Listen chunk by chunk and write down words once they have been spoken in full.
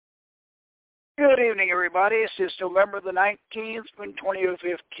Good evening, everybody. It's November the 19th,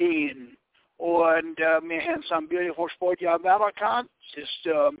 2015. Und wir haben so ein beautiful Sportjahr Valakant.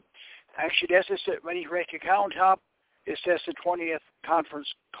 Actually, das ist, wenn ich recht gecountet habe, ist das the 20th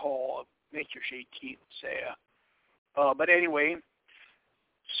conference call, Major 18th. But anyway,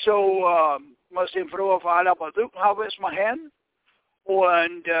 so muss ich froh auf alle Besuch haben es mal hin.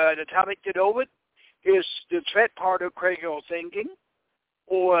 Und the topic to is the threat part of critical thinking.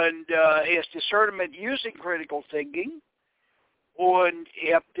 Und is discernment using critical thinking. Und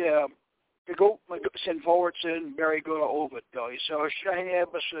ihr habt sind forward sind very good over it, guys. So should I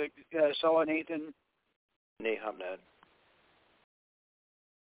have us saw Nathan? Nee, hab nicht.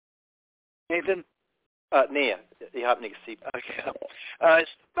 Nathan? Nee, ich hab nichts gesehen. Okay.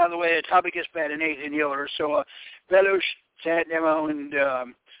 By the way, the topic is by Nathan Yoder. So, fellows, sat them und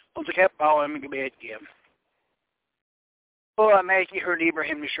unser Kapbau im Gebet geben. Oh, make you heard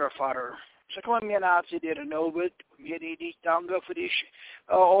Abraham, your father. Så kom jag att se det något med det dagar för det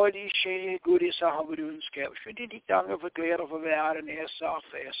och det sker gode så har vi önskap. Så det dagar för glädje för världen är så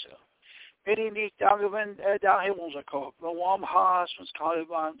fäsa. Med det dagar when där är vår kop. Men warm has was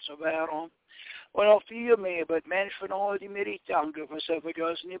kalvan så väron. Och jag fyr med but människor från all de med det dagar för så för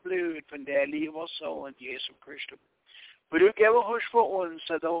Guds ni blod från det liv och så och Jesus Kristus. För du gav oss för oss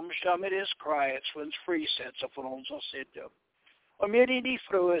så de stammer is Christ för free sense för oss att sitta. Och med det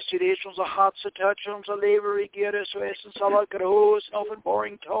frös till det som så hat så touch som så lever i gera så är det så alla grås och en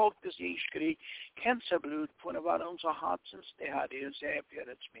boring talk det är skri cancer blod på när var så hat som det hade ju så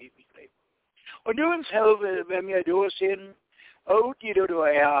appearance maybe play. Och nu ens helve vem jag då sin det då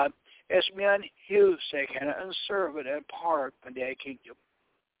är as men hus kan en servant and part på det kingdom.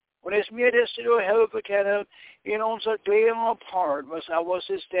 Och det med det så helve kan så glädje part was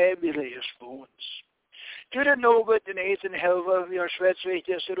his stability spoons. Do the know but the Nathan Helva, your Schwetzweight,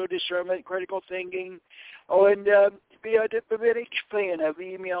 so discernment, critical thinking, and be a bit explain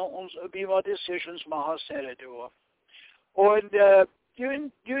wie mir wie wir decisions machen selber do. Und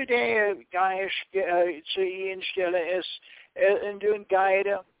du der Geist zu ihnen stelle ist und du ein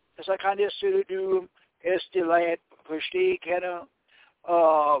Guide, das kann das zu do ist die Leid verstehen können,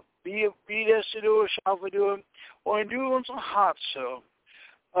 wie das zu schaffen du und du unser Herz so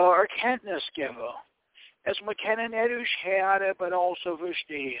Erkenntnis geben. As man kan höra but also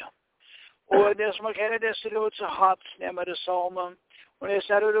förstå. Och det som man kan det så ut så hat nämma det salmen. Och det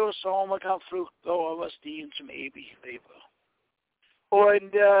så då salmen kan frukt av oss din som evig lever. Och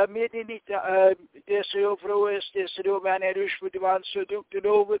med det så frågas det så då man är just för det var så duktigt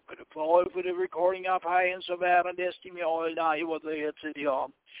över för the recording of high and så värre det stämmer all day vad det heter det ja.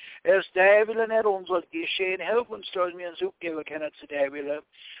 As det vill när ons att geschehen helfen står mig så uppgiva kan att det vill.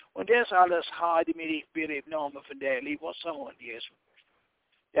 Und das alles habe mir benommen von der Liebe und so und Jesus.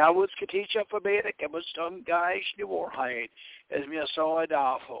 Ja, was geteacht verbeten, ich muss dann Geist die Wahrheit, es mir so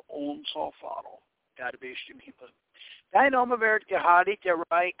dafür und so Vater. Gott bestimmt Himmel. Dein Name wird geheiligt, der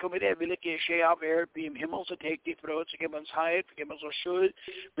Reich, komme der Wille geschehen auf Erde, wie im Himmel, so tägt die Freude, so gib uns Heil, vergib uns so Schuld,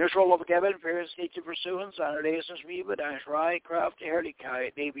 wir sollen vergeben, für uns nicht zu versuchen, sondern lesen uns Liebe, dein Reich, Kraft,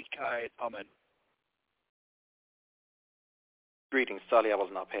 Herrlichkeit, Ewigkeit. Amen. Greetings, Sally, I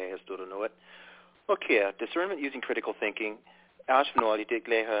was not paying his to know it. Okay, discernment using critical thinking. Ashnoal, die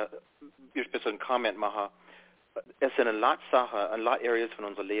gleiche, wir ein Comment machen. Es sind ein lot areas von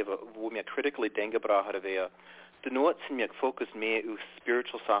unser Leben, wo wir critically denken brauchen, wir de noot sind wir focused mehr auf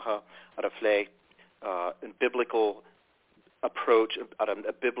spiritual Sachen, oder vielleicht ein biblical approach, oder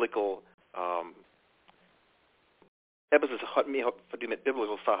a biblical etwas hat mir mit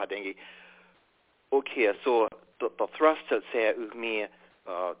biblical Sachen denke. Okay, so the thrust that say of me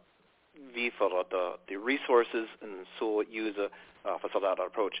wie för the resources and so use för så that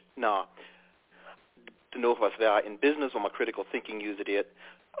approach. Now, to know was there in business or my critical thinking use it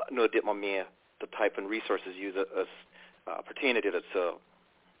no dit man mer the type and resources use it as pertaining to it so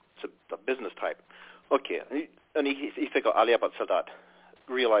the business type. Okay, and he figure alle about so that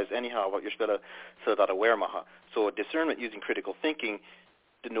realize anyhow what you're supposed to so that aware maha. So discernment using critical thinking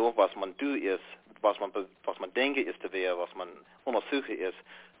to know what man do is was man denke ist der was man untersuche ist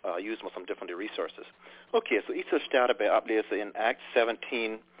use some different resources. Okay, so ich starte bei ablese in Acts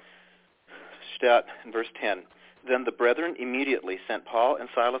 17 start in verse 10. Then the brethren immediately sent Paul and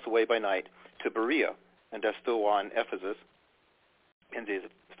Silas away by night to Berea, and das still war in Ephesus in the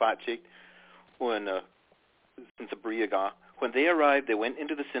Fatschicht und in Berea. When they arrived, they went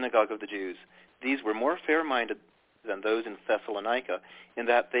into the synagogue of the Jews. These were more fair-minded than those in Thessalonica, in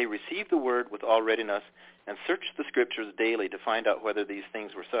that they received the word with all readiness and searched the scriptures daily to find out whether these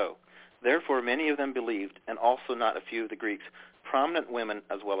things were so. Therefore many of them believed, and also not a few of the Greeks prominent women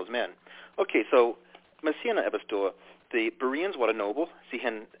as well as men. Okay, so Messina Eberstor, the Bereans were noble.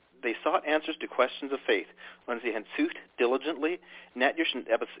 They sought answers to questions of faith. When sie han sucht diligently, not just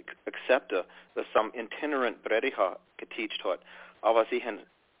accepte that some itinerant Brediha geteacht hat, aber sie han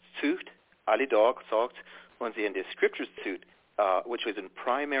sucht alle Tag sagt, when sie in the scriptures sucht, which was in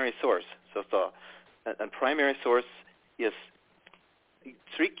primary source. So the primary source is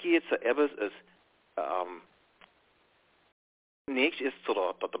teruggeeft ze Ebbers is niks is zu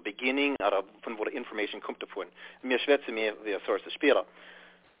the beginning von wo the information kommt davon. Mir schwätze mehr wie sources später.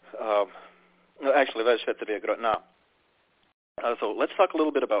 Actually, that's to be a great now. So let's talk a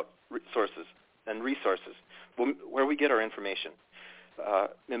little bit about sources and resources, where we get our information.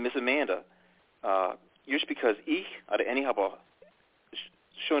 Miss Amanda, just because ich oder any habe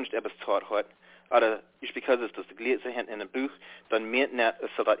schon etwas taught hat, oder just because it's das gelesen in a book, dann meint nicht,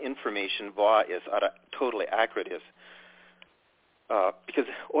 so that information wahr ist oder totally accurate ist. Because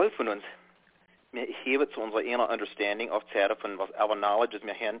all von uns, wir heben zu unserer inner understanding auf Zeit von was our knowledge ist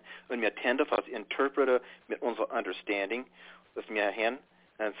wir haben und wir tenden was interpreten mit unserer understanding das wir haben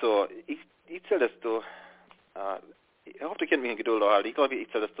und so ich zähle das so ich hoffe du kennst mich in Geduld auch ich glaube ich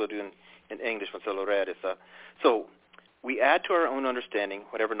zähle das so in English von so read ist so we add to our own understanding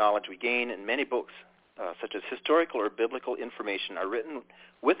whatever knowledge we gain in many books such as historical or biblical information are written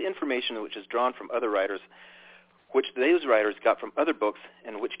with information which is drawn from other writers which those writers got from other books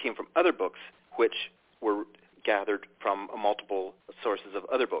and which came from other books which were gathered from multiple sources of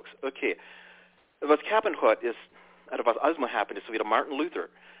other books. Okay, was happened is, was alsmal happened is, so wie Martin Luther,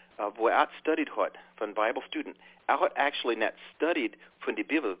 wo studied von Bible student, hat actually not studied von die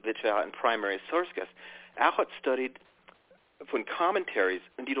Bibel, which in primary source gas. Hat studied von commentaries,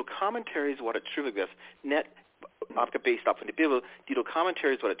 und die commentaries what it true gas, net based up von die Bibel, die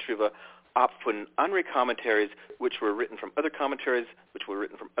commentaries what it true up von andere commentaries which were written from other commentaries which were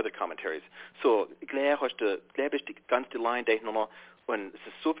written from other commentaries. So gleich bist die ganze Line da nochmal und es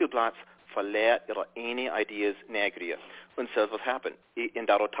ist so viel Platz verliert ihre eine Ideas negrier. Und so was happened in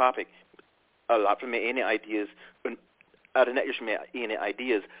that topic. A lot von mir eine Ideas und nicht mehr eine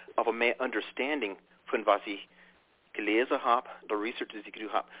Ideas, aber mehr understanding von was ich gelesen habe, the research die ich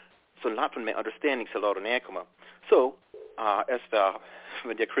gemacht habe. So ein lot von mehr understanding soll da näher kommen. So as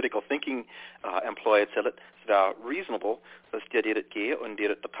when the critical thinking employed said it, it's reasonable dass die det gehe und die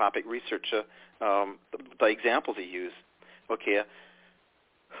the topic researcher the examples he use. Okay,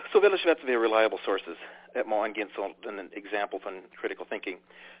 so will ich very reliable sources at mal angehen so an example von critical thinking.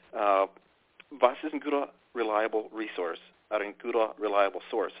 Was ist ein guter reliable resource oder ein guter reliable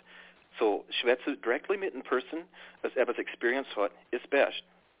source? So schwätze directly mit einer Person, das etwas Experience hat, ist best.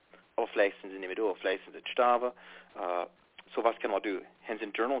 Aber vielleicht sind sie nicht mehr da, vielleicht sind sie gestorben. So was kann man tun? Haben sie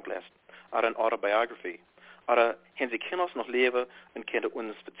ein Journal gelesen? Oder eine Autobiography? Oder haben sie Kinder noch leben und können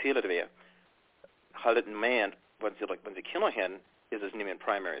uns erzählen werden? Haltet ein Mann, wenn sie Kinder haben, ist es nicht mehr ein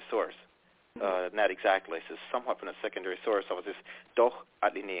primary source. Not exactly. Es ist somewhat von a secondary source, aber es ist doch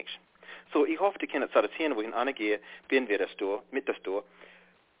eigentlich nichts. So ich hoffe, die können es erzählen, wo ich angehen, bin wir das da, mit das da.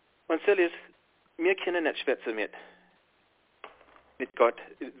 Und so ist, wir können nicht schwätzen mit Gott,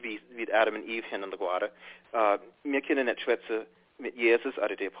 wie Adam und Eve hin in der Garten. Wir können nicht schwätzen mit Jesus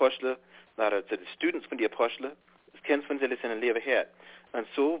oder den Aposteln, oder den Students von den Aposteln. Das kennen von sich in ein Leben her. Und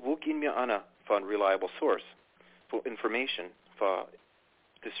so, wo gehen wir an für ein reliable source, für information, für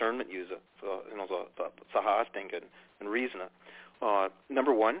discernment user, für unser Denken und Reasonen.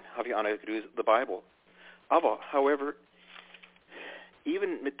 Number one, have you honor the Bible. Aber, however,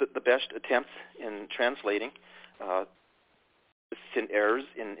 even with the best attempts in translating, sind errors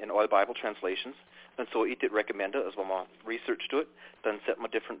in all Bible translations. And so ich did recommend it, as when man research to it, then set my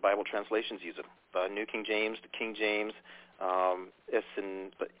different Bible translations use it. The New King James, the King James, it's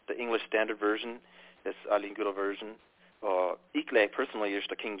in the English Standard Version, it's a good version. Ich like personally use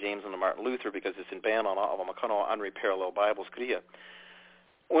the King James and the Martin Luther because it's in band on all of them, kind of unparalleled Bibles kriegen.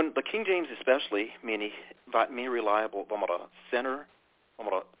 And the King James especially, meaning what more reliable when man center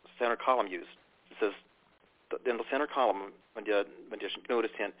column use. It says in the center column, when you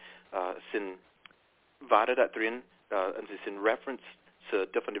notice hin, sind Warte da drin, und sie sind reference zu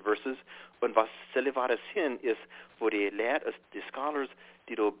different verses. Und was selber war das hin ist, wo die Lehrer, die Scholars,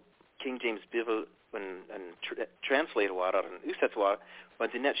 die do King James Bibel und translate waren und übersetzt waren, wenn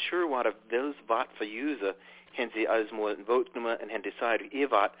sie nicht sure waren, welches Wort für use, haben sie alles mal ein Vote genommen und haben decided,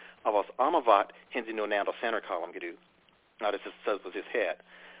 ihr Wort, aber das andere Wort haben sie nur in der Center Column gedaan. Na, das ist das, was es hat.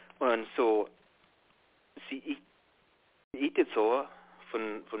 Und so, ich did so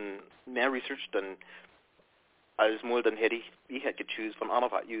von mehr Research dann alles mal, dann hätte ich hätte choose von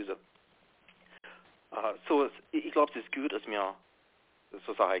anderen Wort use. So ich glaube, es ist gut, dass wir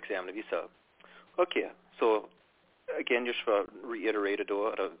so Sachen examinen wie so. Okay, so again, just for reiterated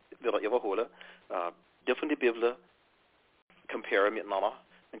oder wieder überholen, different Bibel compare miteinander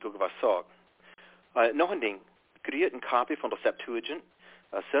und gucken, was sagt. Noch ein Ding, create eine Copy von der Septuagint.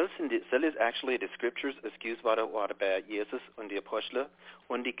 Cell is actually the scriptures excused waren bei Jesus und die Apostel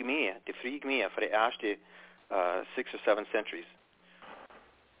und die Gemeinde, die freie Gemeinde für die ersten 6 or 7 centuries.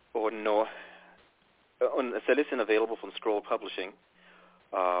 Und Cell is available from Scroll Publishing.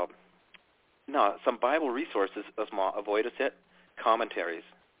 Now, some Bible resources as man avoidet set, commentaries.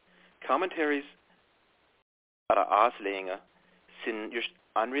 Commentaries are Auslegungen sind just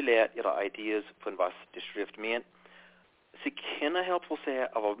unrelated ihre Ideas von was die Schrift meint. Sie können helpful sein,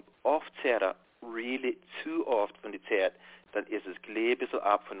 aber oft sehr, really zu oft von der Zeit, dann ist es ein bisschen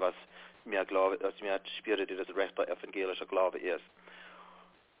ab von was mir glaube, was mir spürt, dass das rechte evangelische Glaube ist.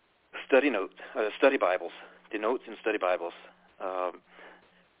 Study notes, study Bibles, die Notes in Study Bibles, da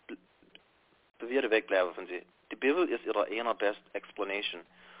wird wegbleiben von sie. Die Bibel ist ihre einer best explanation.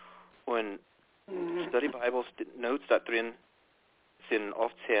 Und Study Bibles, die Notes da drin sind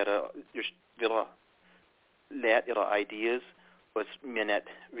oft sehr, just wieder lehrt ihre Ideas, was mir nicht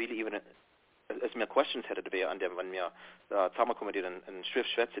really even, als mir questions hätte dabei an dem, wenn mir zusammenkommen, die in Schrift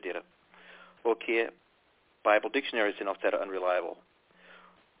schwätzen, die okay, Bible Dictionaries sind oft sehr unreliable.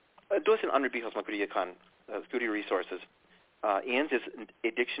 Du sind andere Bücher, was man kriegen kann, gute resources. Eins ist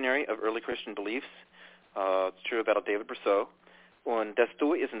a Dictionary of Early Christian Beliefs, it's true about David Brousseau. Und das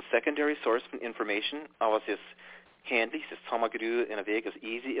ist ein secondary source von information, aber es ist handy, es ist zusammengedrückt in einem Weg, es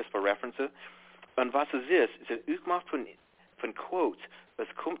easy ist für References. Und was es ist auch gemacht von Quotes, es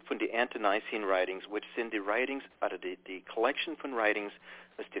kommt von den Ante-Nicene Writings, which sind die Writings, also die Collection von Writings,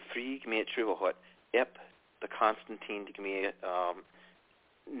 was die Freie Gemeinde geschrieben hat, ab der Konstantin, die Gemeinde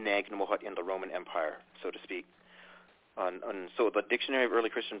genommen hat in the Roman Empire, so to speak. And so the Dictionary of Early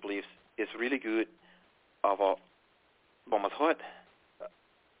Christian Beliefs is really good, aber wenn man es hat,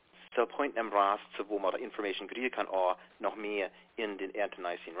 zu Point im Rast, wo man Information kriegen kann, auch noch mehr in den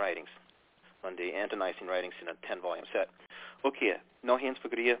Ante-Nicene Writings. Und die Ante-Nicene Writings sind ein 10-volume set. Okay, noch eins für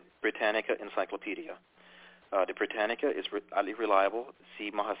Britannica Encyclopedia. The Britannica is highly reliable.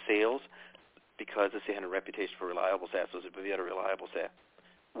 Sie machen sales because they have a reputation for reliable sets, so it's a very reliable set.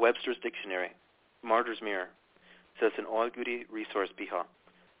 Webster's Dictionary, Martyr's Mirror. So it's an all-goody resource Bücher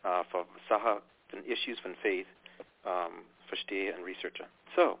for Sachen and issues von faith, verstehe and researcher.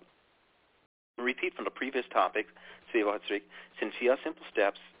 So, repeat from the previous topic, sind 4 simple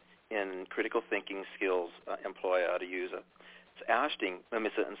steps in critical thinking skills employ to use it. Das erste, wir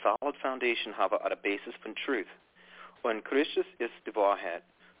müssen eine solid foundation haben an der Basis von Truth. Und Christus ist die Wahrheit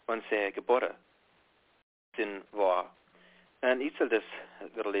und seine Gebote sind wahr. Und ich soll das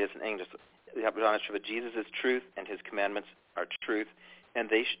wieder lesen in Englisch. Ich habe gesagt, Jesus is truth and his commandments are truth and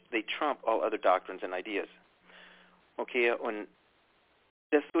they trump all other doctrines and ideas. Okay, und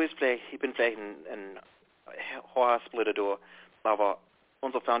das ist vielleicht, ich bin vielleicht ein hoher Splitter durch, aber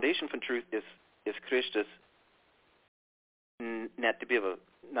unsere Foundation von Truth ist Christus, nicht die Bibel.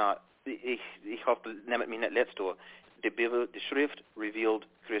 Na, ich hoffe, nehmt mich nicht letzt durch. Die Bibel, die Schrift revealed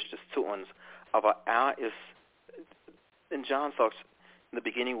Christus zu uns, aber ist, in John sagt, in the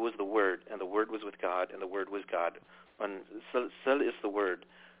beginning was the Word, and the Word was with God, and the Word was God. And so is the Word.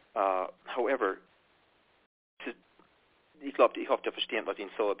 However, ich hoffe, ihr versteht, was ich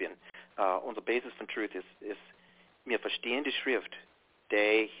so bin. Unsere Basis von Truth ist, wir verstehen die Schrift,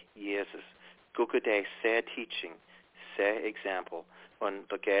 der Jesus. Gucke der sehr Teaching, sehr Example, und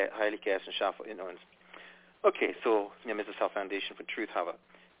der Heilige Geist schafft in uns. Okay, so wir müssen eine Foundation for Truth haben.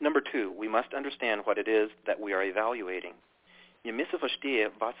 Number 2, we must understand what it is that we are evaluating. Wir müssen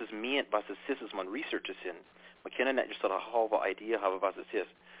verstehen, was es meint, was es ist, was man researches sind. Man kann nicht just eine halbe Idee haben, was es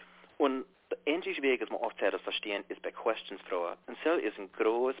ist. Und der einzige Weg, dass man oft das verstehen, ist bei Questions fragen. Und so ist ein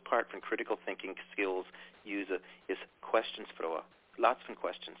großes Part von Critical Thinking Skills User, ist Questions fragen. Lots of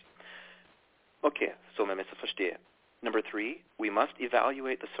questions. Okay, so wir müssen verstehen. Number 3, we must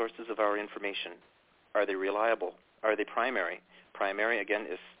evaluate the sources of our information. Are they reliable? Are they primary? Primary, again,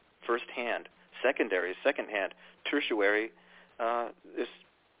 is first-hand. Secondary is second-hand. Tertiary is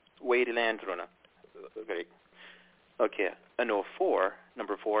way to land runner. Okay, and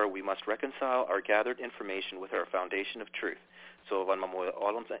number 4, we must reconcile our gathered information with our foundation of truth. So wenn man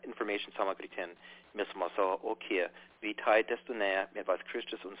all unsere Information zusammenkriegen, müssen wir sagen, okay, wie teilt das du näher mit was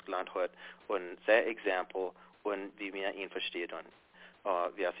Christus uns gelernt hat und sein Example und wie wir ihn verstehen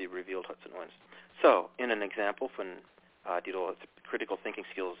und wie er sie revealed hat zu uns. So, in an example von die critical thinking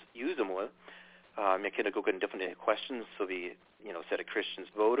skills use mal, wir können gucken different questions, so wie, set of Christians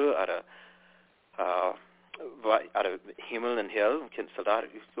vote, Out of Himmel and Hell, kan så der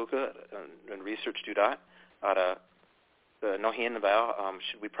uke and research do that. Out no hen about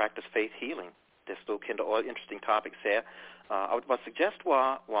should we practice faith healing? This still kind of all interesting topics there. I would suggest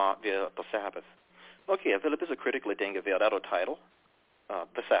what the Sabbath. Okay, Philip is a critically dinge via that title,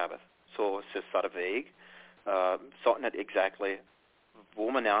 the Sabbath. So it's just sort of vague. Something that exactly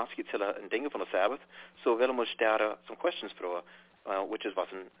woman asked you till a dinge from the Sabbath. So we'll much start some questions for which is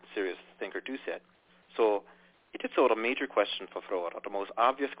what a serious thinker do said. So it is sort of a major question for Frau, or the most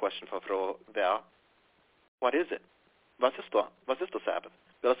obvious question for Frau, there. What is it? Was ist the Sabbath?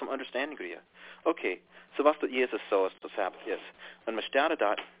 Will some understanding here? Okay, so was the Jesus saw as the Sabbath is. And we started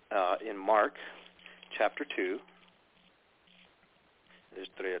that in Mark chapter 2. There's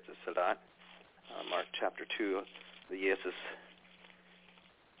three of that. Mark chapter 2, the Jesus.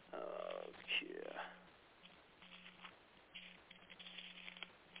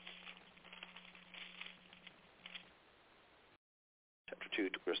 Chapter 2,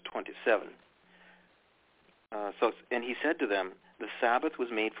 verse 27. And he said to them, the Sabbath was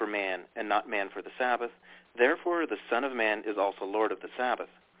made for man, and not man for the Sabbath. Therefore, the Son of Man is also Lord of the Sabbath.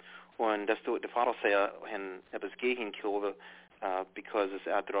 Und das du, der Vater säger, hen etwas gegen kilde, because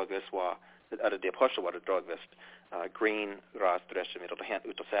es dragvis var, eller det apostel var det dragvist, green ras dresche med det hand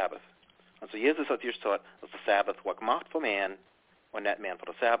ut av Sabbath. And so Jesus had just taught that the Sabbath was gemacht for man, and not man for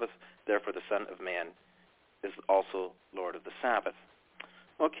the Sabbath. Therefore, the Son of Man is also Lord of the Sabbath.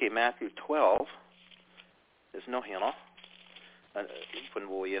 Okay, Matthew 12 is no heno. Von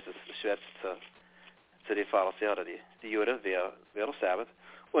wo Jesus schwätzt zu den Pharisäern, die Juden, wer der Sabbath.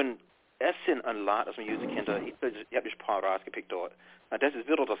 Und es sind ein Lot, als man usen Kinder, ich habe ein paar rausgepickt dort. Und das ist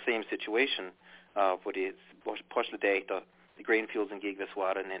wieder the same situation, wo die Apostel die Grainfields in Gegvis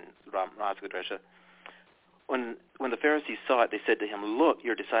waren in Rausgedresche. And when the Pharisees saw it, they said to him, look,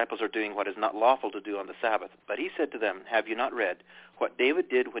 your disciples are doing what is not lawful to do on the Sabbath. But he said to them, have you not read what David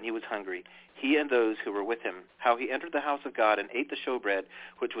did when he was hungry, he and those who were with him, how he entered the house of God and ate the showbread,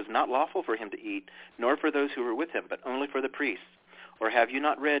 which was not lawful for him to eat, nor for those who were with him, but only for the priests? Or have you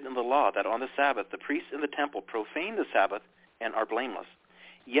not read in the law that on the Sabbath the priests in the temple profane the Sabbath and are blameless?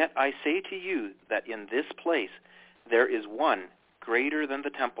 Yet I say to you that in this place there is one greater than the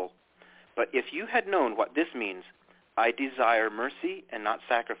temple. But if you had known what this means, I desire mercy and not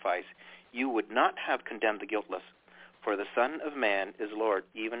sacrifice, you would not have condemned the guiltless. For the Son of Man is Lord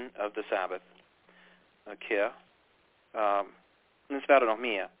even of the Sabbath. Okay. Es wäre noch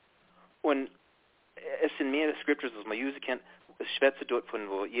mehr. Und es sind mehr Scriptures, als man usen kann. Es schwätze dort von,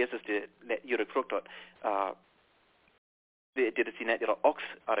 wo Jesus die Jüder gefragt hat, die sie nicht ihre Ochs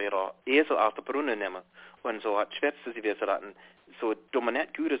oder ihre Esel aus der Brunnen nehmen. Und so hat schwätze sie, wie sie das so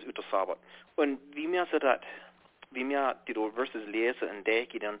dominant Gutes über Sabbat. Und wie mir die Verses lesen und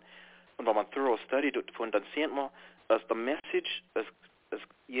denken dann, und wenn man thorough study davon, dann sehen wir, dass the message, dass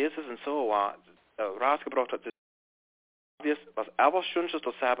Jesus und so rausgebracht hat, was aber schon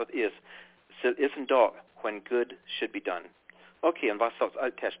der Sabbath ist ein Tag, when good should be done. Okay, und was sagt das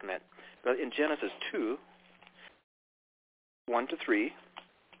Alte Testament? Well, in Genesis 2, 1-3,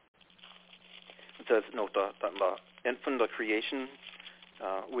 it says, no, the end from the creation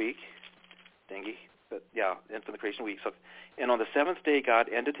week, denke ich, end from the creation week. So, and on the seventh day God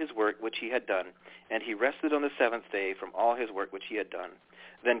ended his work which he had done, and he rested on the seventh day from all his work which he had done.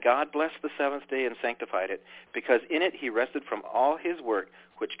 Then God blessed the seventh day and sanctified it, because in it he rested from all his work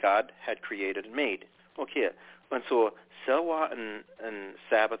which God had created and made. Okay, and so Selwa and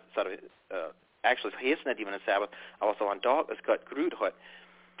Sabbath, actually, he is not even a Sabbath, aber so ein Tag, es Gott geruht hat.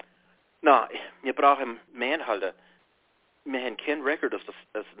 Na, wir brauchen mehr Inhalte. Wir haben kein Record,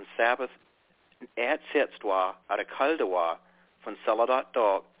 dass ein Sabbath ersetzt war, oder kalte war, von Saladat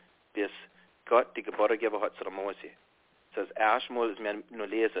Tag, bis Gott die Gebote gegeben hat zu der Mose. Das erstmal ist mir nur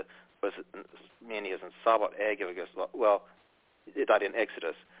lesen, was mir nicht ein Sabbat ergeben ist. Well, that in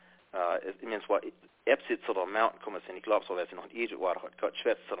Exodus. It means what, Epsit zu der Mountain kommen sind, ich glaube so, dass sie noch in Egypt war, hat Gott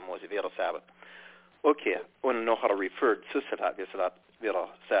schwätzt zu der Mose, wäre Sabbat. Okay, und noch hat referred zu Sabbat, wäre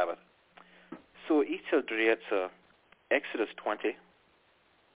Sabbat. So, ich zähle zu Exodus 20,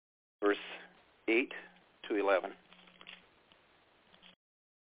 verse 8-11.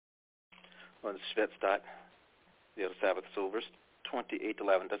 Und es schwätzt das, wäre Sabbath. So, verse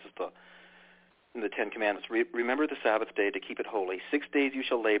 28-11, das ist in the Ten Commandments. Remember the Sabbath day to keep it holy. 6 days you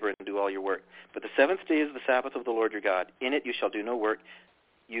shall labor and do all your work. But the seventh day is the Sabbath of the Lord your God. In it you shall do no work,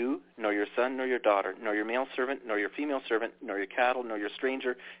 you, nor your son, nor your daughter, nor your male servant, nor your female servant, nor your cattle, nor your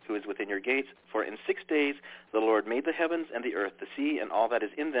stranger who is within your gates. For in 6 days the Lord made the heavens and the earth, the sea, and all that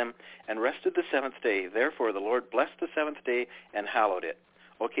is in them, and rested the seventh day. Therefore the Lord blessed the seventh day and hallowed it.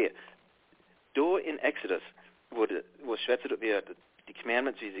 Okay. da in Exodus, wo schwätzt wir die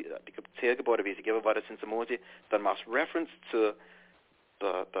Commandments, die Zählgebote, wie sie gegeben worden sind zu Mose, dann machst Reference zu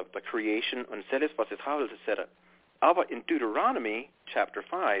the creation und selbst was es handelt, etc. Aber in Deuteronomy Chapter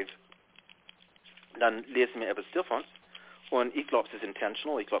 5, dann lesen wir etwas davon. Und ich glaube, es ist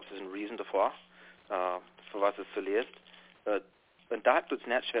intentional, ich glaube, es ist ein Reason davor, für was es so liest. Und da tut es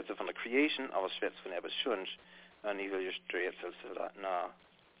nicht schwätzen von der Creation, aber es schwätzt von etwas Schönes. Und ich will just drehen, so na.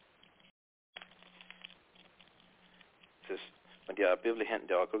 Es ist, wenn die Bibel hinten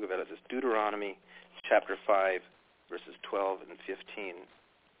da gucken will, es ist Deuteronomy Chapter 5, verses 12 and 15.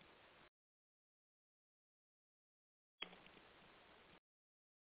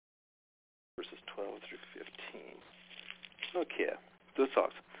 Verses 12 through 15. Okay, du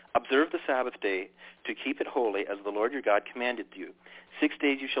sagst, observe the Sabbath day to keep it holy as the Lord your God commanded you. 6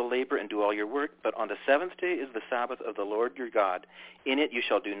 days you shall labor and do all your work, but on the seventh day is the Sabbath of the Lord your God. In it you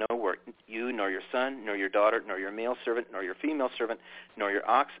shall do no work, you nor your son, nor your daughter, nor your male servant, nor your female servant, nor your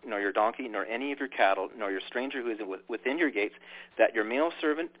ox, nor your donkey, nor any of your cattle, nor your stranger who is within your gates, that your male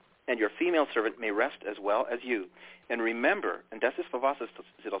servant and your female servant may rest as well as you. And remember, and das ist für was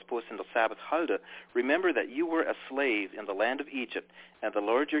sie das Post in der Sabbath halte, remember that you were a slave in the land of Egypt, and the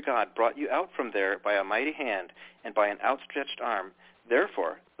Lord your God brought you out from there by a mighty hand and by an outstretched arm.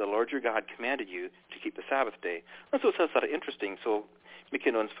 Therefore, the Lord your God commanded you to keep the Sabbath day. Und so ist das interesting. So, wir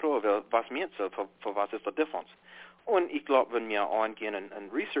können uns fragen, was meint so, für was ist der Differenz? Und ich glaube, wenn wir angehen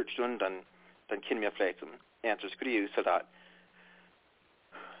und Research tun, dann können wir vielleicht Answers kriegen zu das.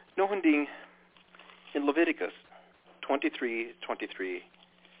 Noch ein Ding in Leviticus 23,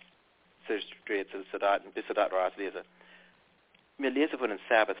 bis zu das rauslesen. Wir lesen von dem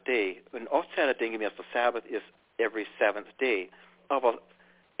Sabbath Day, und oft denken wir, der Sabbath ist every seventh day, aber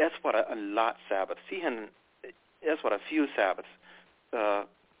es war ein lot Sabbath. Es war a few Sabbaths.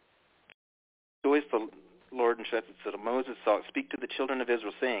 So ist der Lord and so Moses saw, speak to the children of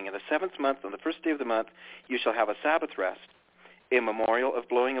Israel, saying, in the seventh month, on the first day of the month, you shall have a Sabbath rest, a memorial of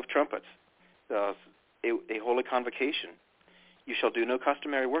blowing of trumpets, a holy convocation. You shall do no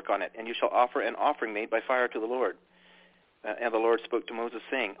customary work on it, and you shall offer an offering made by fire to the Lord. And the Lord spoke to Moses,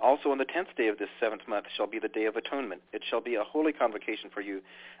 saying, also on the 10th day of this seventh month shall be the day of atonement. It shall be a holy convocation for you.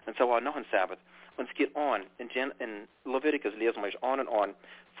 And so on, noch ein Sabbath. Und es geht on, in Leviticus lesen wir on,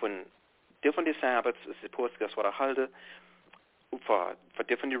 von different Sabbaths, es ist supposed das was halte, for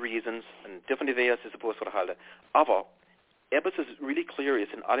different reasons, and different ways es supposed was halte. Aber, etwas is really clear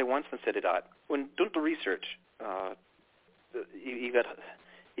is, in alle once man said it out, und durch die Research, ich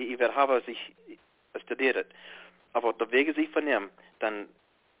werde haben sich studiert, aber der Wege sich vernehmen, dann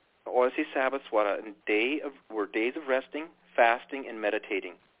all these Sabbaths were days of resting, fasting, and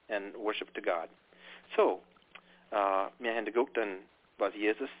meditating, and worship to God. So, wir haben geguckt, dann was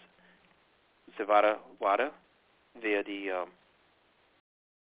Jesus, sie war,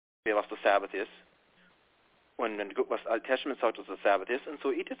 wer was der Sabbath ist, und dann geguckt, was Alte Testament sagt, was der Sabbath ist, und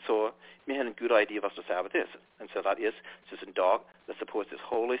so, ich did so, wir haben eine gute Idee, was der Sabbath ist. Und so, das ist, es ist ein Tag, das supposed ist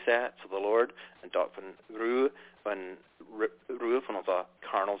holy set to the Lord, ein Tag von Ruhe von unserer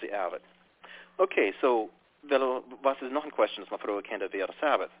carnal sie Arbeit. Okay, so, was ist noch ein question, das man fragen kann, wer der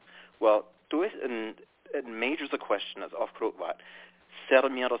Sabbath? Well, du ist ein major question, das aufgerufen wird.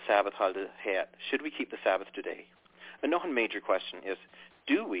 Sollen wir der Sabbath halten? Should we keep the Sabbath today? And noch ein major question is,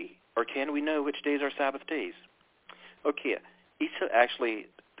 do we, or can we know which days are Sabbath days? Okay, ich actually,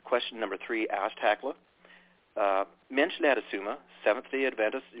 question number 3 asked Hakla. Menschen lehrt assume, Seventh-day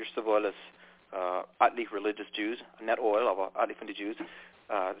Adventists, you're sowohl als alle religious Jews, not all, aber alle von den Jews,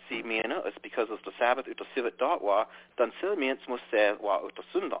 sie meinen, es because of the Sabbath ut der Siebet dort war, dann soll mens muss sagen, war ut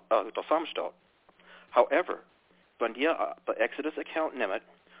der Samstag. However, wenn ihr the Exodus account nimmt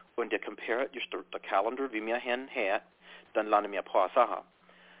und ihr compare just the calendar, wie wir hin hat, dann landen wir ein paar Sachen.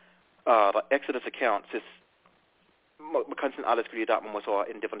 The Exodus account ist, man kann es alles kriegen, man muss auch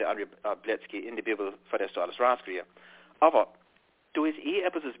in different andere Blätter in die Bibel für das alles rauskriegen. Aber du ist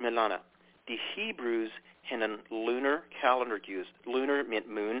etwas ist mir lernen. Die Hebrews haben einen lunar calendar used. Lunar meant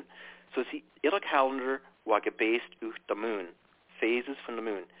moon. So ihre Calendar war gebased auf der Moon. Phases von der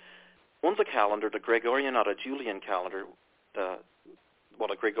Moon. Unser Calendar, der Gregorian oder Julian Calendar, der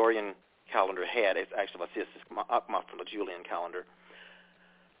Gregorian Calendar had, is actually was this is abgemacht von der Julian Calendar.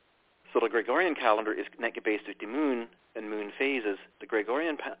 So the Gregorian calendar is not based on the moon and moon phases. The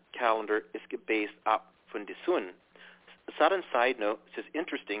Gregorian calendar is based up from the sun. A sudden side note, it's just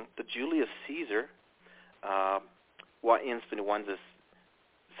interesting that Julius Caesar, what in the ones that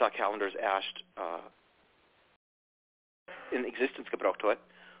saw calendars erst in existence gebracht hat,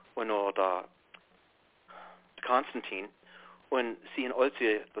 und der Konstantin, when seeing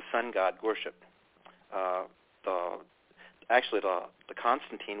also the sun god worship. The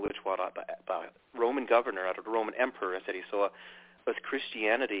Constantine, which was the Roman governor or the Roman emperor, as he saw, as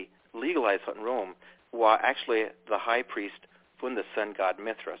Christianity legalized in Rome, was actually the high priest from the sun god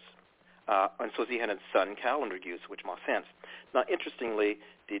Mithras. And so he had a sun calendar use, which makes sense. Now, interestingly,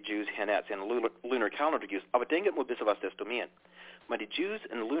 the Jews had in lunar calendar use. Aber denkt mal bis was das Domain. Maar die Jews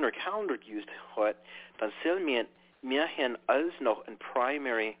in lunar calendar used hat, dann soll mir haben als noch ein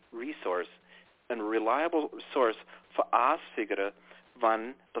primary resource, a reliable source for ausfigure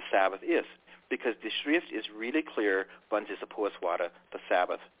wann the Sabbath is. Because the Schrift is really clear wann sie supposed ware the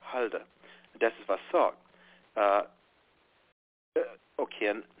Sabbath halde. Das ist was sagt.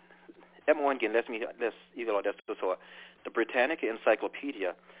 Okay, the Britannica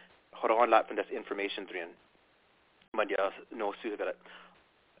Encyclopedia har en lot from this information drin. Men jag no suger it.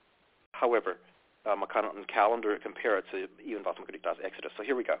 However, man kan on calendar compare it to even vad som does Exodus. So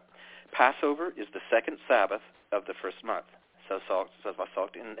here we go. Passover is the second Sabbath of the first month. Says vad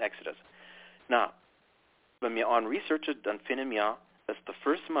sagt in Exodus. Now, when we on research dan finner jag that the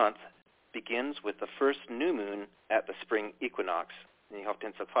first month begins with the first new moon at the spring equinox. And you have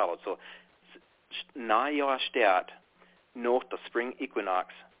to follow. So, naja steht noch the spring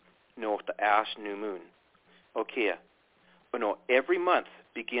equinox, noch the ash new moon. Okay. But no, every month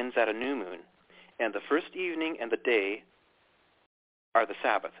begins at a new moon, and the first evening and the day are the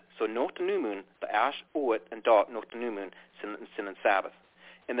Sabbath. So noch the new moon, the ash oet and dot noch the new moon, sin and Sabbath.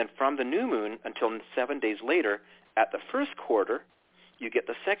 And then from the new moon until 7 days later, at the first quarter, you get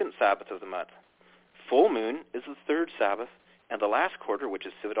the second Sabbath of the month. Full moon is the third Sabbath, and the last quarter, which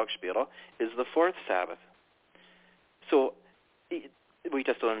is Sividogspira, is the fourth Sabbath. So we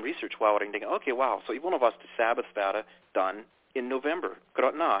just done research while we're thinking, okay, wow, so one of us the Sabbath data done in November,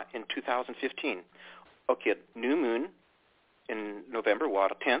 in 2015. Okay, new moon in November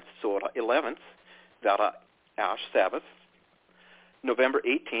was the 10th, so the 11th, that Ash Sabbath. November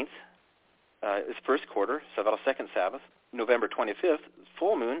 18th is first quarter, so that's second Sabbath. November 25th,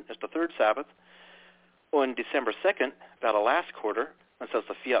 full moon, is the third Sabbath. On December 2nd, that last quarter, and so it's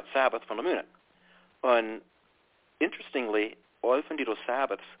the Fiat Sabbath from the moon. And interestingly, all van die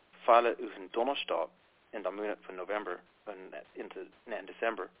Sabbaths fallen op een donderdag in de maand van November en in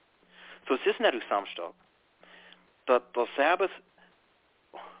December. So het is net op samstag. The Sabbath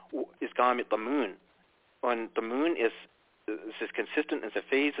is gone with the moon. And the moon is consistent in the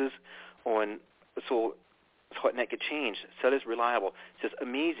phases, and so it's what not get changed. So it is reliable. It's just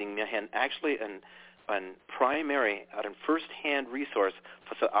amazing. We have actually an primary, a first-hand resource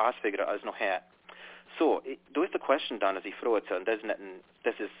for the ausfigure as no hat. So, do is the question done as he throw it to, and this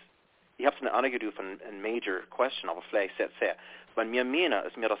is, you have to angerufen van een major question of a flag set. When mir mena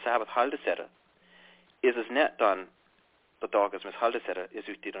is mir de Sabbath halde zetten, is het net dan de dag as mis halde zetten, is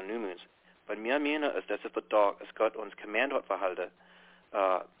uit die new moons. When mir mena is dat is de dag as God ons command hat verhalde,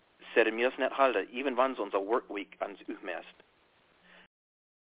 zetten mir es net halde, even wann so unser work week ans uitmest.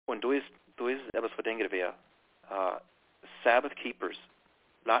 Und du is etwas verdenken wir, Sabbath keepers,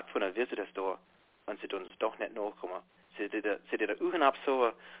 laat van een visitors door, und sie tun es doch nicht nachkommen. Sie did ugen ab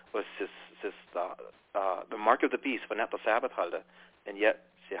so, was the mark of the beast, wenn nicht der Sabbath halte, und yet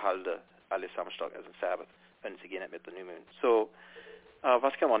sie halte alle Samstag als ein Sabbath, wenn sie gehen mit der New Moon. So,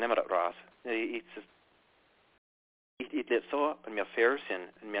 was kann man nehmen daraus? Ich lebe so, wenn wir fair sind,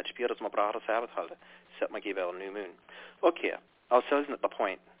 und wir spüren, dass man braucht der Sabbath halte, sagt man, gebe eine New Moon. Okay, also das ist nicht der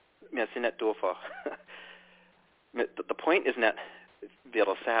Point. Wir sind nicht doof. The point is not weer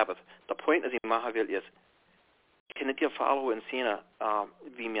de Sabbath. The point is, maken wil is, kan het je follow en zien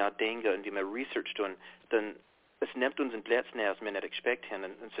wie meer denken en wie meer research doen, dan het neemt ons een plaats neer als we net expecten.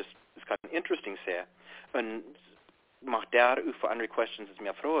 En het kan interesting zijn. En mag daar ook voor andere questions als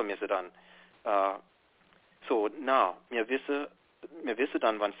meer vragen meer dan. So now, we wissen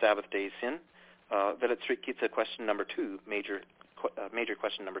dan wanneer Sabbath days zijn. Wel het tricky to question number 2, major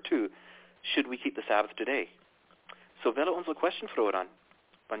question number 2. Should we keep the Sabbath today? So wel onze question vragen dan.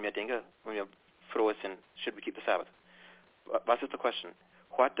 When we frozen, should we keep the Sabbath? What is the question?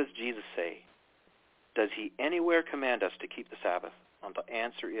 What does Jesus say? Does he anywhere command us to keep the Sabbath? And the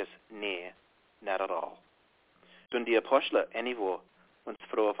answer is nee, not at all. Doen die apostelen anywhere ons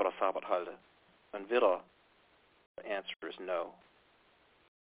vragen voor de Sabbath houden? En willen? The answer is no.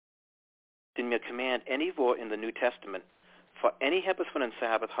 Doen we command anywhere in the New Testament for any hebes van een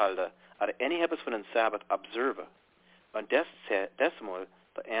Sabbath houden, or any hebes van een Sabbath observer? And decimal,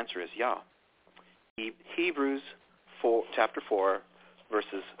 the answer is yeah. Hebrews chapter 4,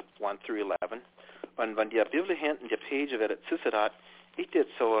 verses 1 through 11. And when die Bibel hinten die page of it, it says that I did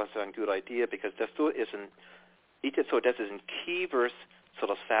so as a good idea because das so is so das ist ein Key-Vers zu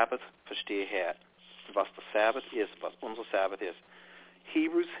der Sabbath verstehe her. Was der Sabbath ist, was unser Sabbath ist.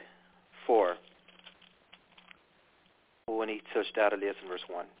 Hebrews 4. When he started lesen verse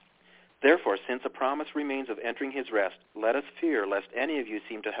 1. Therefore, since a promise remains of entering his rest, let us fear lest any of you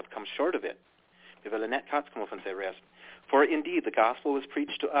seem to have come short of it. Wir wollen nicht kommen von der Rest. For indeed the gospel was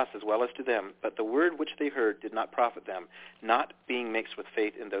preached to us as well as to them, but the word which they heard did not profit them, not being mixed with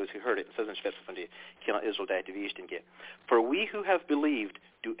faith in those who heard it. So ist von die Kinder Israel da die Wüsten geht. For we who have believed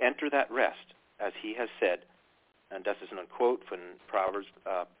do enter that rest, as he has said, and das ist ein quote from Proverbs,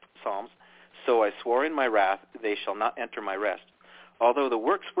 Psalms, so I swore in my wrath, they shall not enter my rest, although the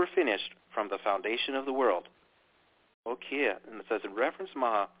works were finished from the foundation of the world. Okay, and it says in reference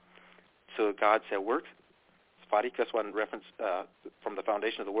to God said works, that's one reference from the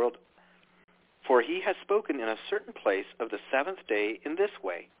foundation of the world. For he has spoken in a certain place of the seventh day in this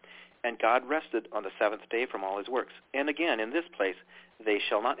way, and God rested on the seventh day from all his works. And again, in this place, they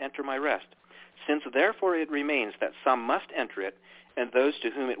shall not enter my rest. Since therefore it remains that some must enter it, and those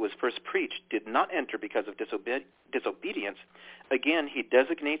to whom it was first preached did not enter because of disobedience, again he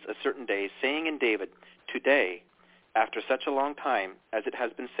designates a certain day, saying in David, today, after such a long time, as it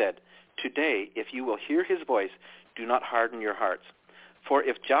has been said, today, if you will hear his voice, do not harden your hearts. For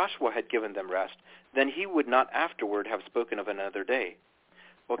if Joshua had given them rest, then he would not afterward have spoken of another day.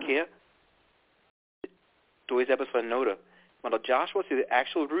 Okay? Du is etwas von Note. When Joshua the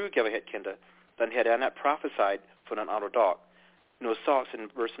actual Ruhe gegeben hat, Kinder, dann had not prophesied von an other dog. No socks in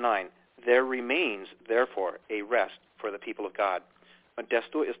verse 9. There remains, therefore, a rest for the people of God. And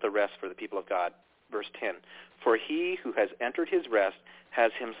desto is the rest for the people of God. Verse 10. For he who has entered his rest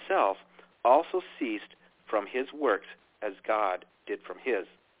has himself also ceased from his works as God did from his.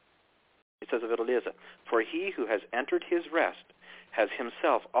 It says of it, for he who has entered his rest has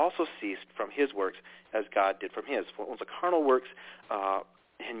himself also ceased from his works as God did from his. For unsere carnal works,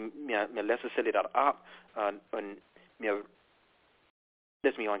 mir lässt es da ab, und mir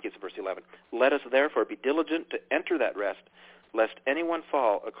lässt mich on, verse 11. Let us therefore be diligent to enter that rest, lest anyone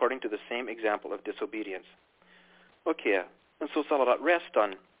fall according to the same example of disobedience. Okay, and so soll that rest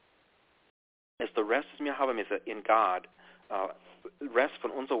dann, ist the rest, das wir haben müssen in God, rest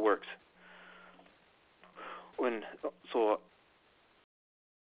von unser works. Und so,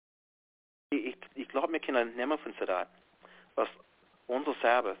 ich glaube, wir können nicht mehr von Sadat, was unser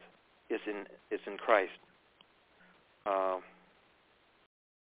Sabbath ist in Christ.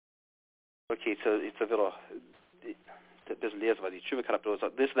 Okay, so it's a little, this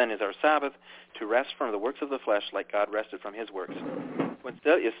then is our Sabbath, to rest from the works of the flesh like God rested from his works. Und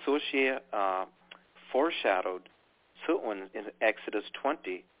das ist so sehr foreshadowed zu uns in Exodus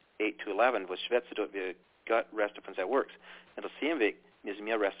 20, 8-11, wo schwätzt dort, wie Gott restet von seinen works. Und das sehen wir, müssen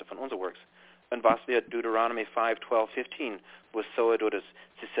wir resten von unseren works. Und was wir Deuteronomy 5, 12, 15, wo so dort ist,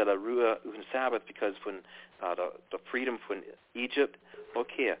 sie soll Ruhe und Sabbath, because von the freedom von Egypt.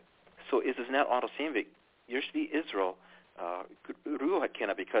 Okay, so ist es nicht auch das sehen wir, just wie Israel, Ruhe hat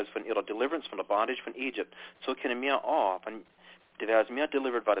kennen, because von ihrer deliverance von der bondage von Egypt, so können wir auch, von die wir mehr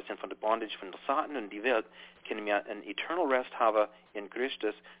delivered waren sind von der bondage von der Satan und die Welt, können wir ein eternal rest haben in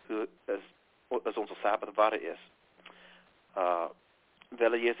Christus, who as unser Sabbath wahr ist.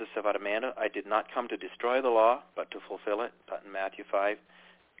 Weil Jesus sagte, I did not come to destroy the law, but to fulfill it. But in Matthew 5,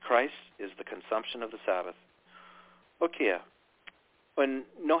 Christ is the consumption of the Sabbath. Okay. Und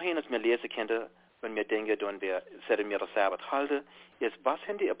noch eines mir lesen könnte, wenn wir denken, wenn wir sagen, wir den Sabbath halten, ist, was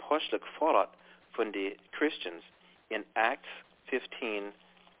haben die Apostel gefordert von den Christians in Acts 15,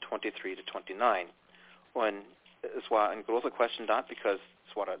 23-29. Und es war eine große Question dort, because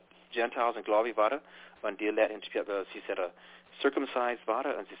es waren Gentiles und Gläubige waren, und die lehrten, sie sagten, circumcised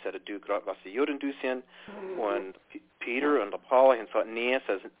waren, und sie sagten, du gerade, was die Juden du sind, und Peter und Paul haben gesagt, nee, es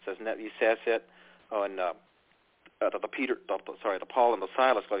ist nicht, wie es sagt, und the Paul and the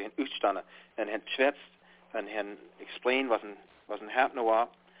Silas, glaube ich, haben aufgestanden und haben geschwätzt und haben explained, was ein happening war,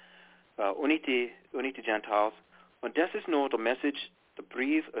 und nicht die Gentiles. Und das ist nur der Message, der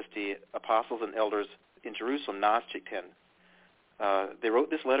Brief, as die Apostles and Elders in Jerusalem nachgeschickt haben. They wrote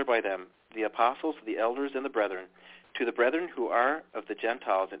this letter by them, the apostles, the elders, and the brethren, to the brethren who are of the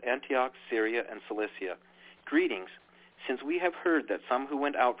Gentiles in Antioch, Syria, and Cilicia. Greetings, since we have heard that some who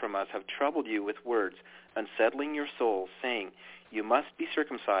went out from us have troubled you with words, unsettling your souls, saying, you must be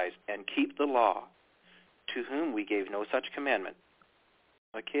circumcised and keep the law, to whom we gave no such commandment.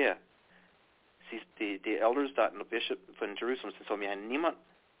 Okay. Die Elders dort und der Bishop von Jerusalem sind so, wir haben niemand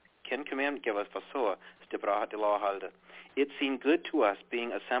kein Commandment gegeben, was so, de braha de law halde. It seemed good to us,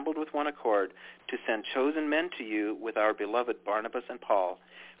 being assembled with one accord, to send chosen men to you with our beloved Barnabas and Paul,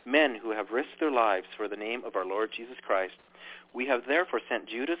 men who have risked their lives for the name of our Lord Jesus Christ. We have therefore sent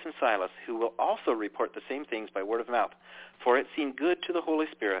Judas and Silas, who will also report the same things by word of mouth. For it seemed good to the Holy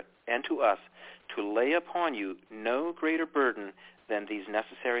Spirit and to us to lay upon you no greater burden than these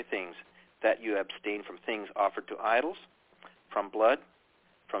necessary things, that you abstain from things offered to idols, from blood,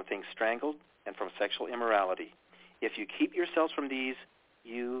 from things strangled, and from sexual immorality. If you keep yourselves from these,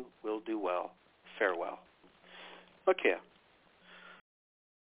 you will do well. Farewell. Okay.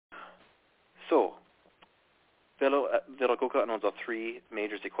 So, we'll go on the three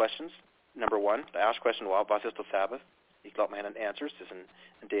major questions. Number one, the ask question was, what is the Sabbath? Ik glaube, mijn answers is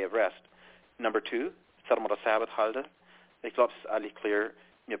a day of rest. Number two, zullen we de Sabbath houden? Ik glaube, het is eigenlijk clear.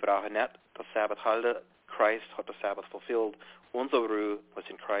 We brauchen net de Sabbath houden. Christ had de Sabbath fulfilled. Onze Ruhe was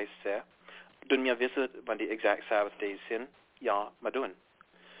in Christ. Doen we wissen wanneer die exact Sabbath days zijn? Ja, maar doen.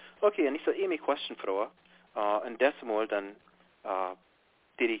 Okay, en ik zal één question vragen. En desmol dan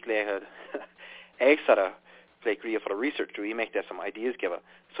die ik leggen extra like for the research do we make that some ideas give us.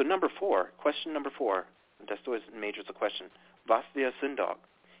 So question number four, that's always major the question. Was der Sonntag?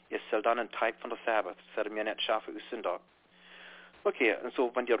 Is zal dan een type van de Sabbath? Zullen we net schaffen uw Sonntag? Okay, and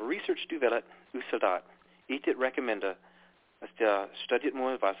so when your research do willen, hoe zal dat? Ik dit recommende, als je studiet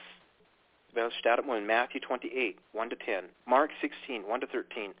mal was, wel staat mal in Matthew 28, 1-10, Mark 16,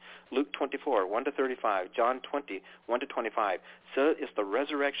 1-13, Luke 24, 1-35, John 20, 1-25. So is the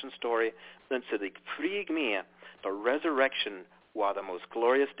resurrection story. Then so the freeg me, the resurrection was the most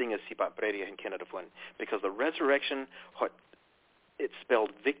glorious thing as Sipat Brady in Canada won. Because the resurrection, it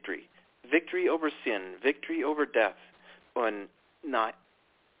spelled victory. Victory over sin, victory over death. And not,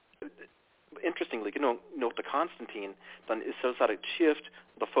 interestingly, note the Constantine, then is so that it shift,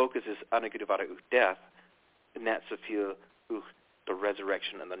 the focus is on death, and that's a few the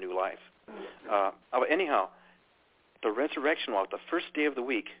resurrection and the new life. But anyhow, the resurrection was the first day of the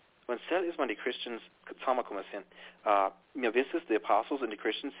week. When sel is when the Christians samenkomen zijn, the apostles and the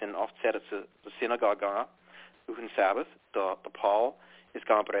Christians zijn oft said it's the synagogue gaan, hun Sabbath, the Paul is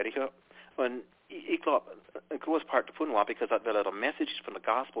gaan predigen, and ik geloof een groot part ervan was because dat wil a message from the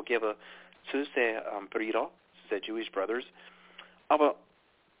gospel geven to zijn brüder, zijn Jewish brothers. Aber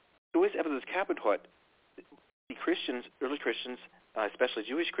so is ever this capitol. The Christians, early Christians, especially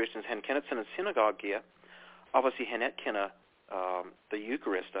Jewish Christians, had kennet in a synagogue gear. Aber sie had kennet the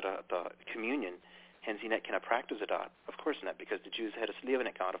Eucharist, the communion, and sie net kennet practice it. Of course not, because the Jews had a slave in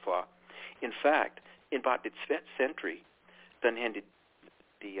it kind of law. In fact, in about the 5th century, then had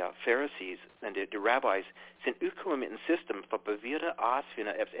the Pharisees and the rabbis zijn uitgekomen met een systeem voor beweerde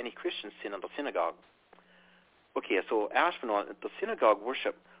aansvinden als any Christians zijn in de synagogue. Okay, so as for the synagogue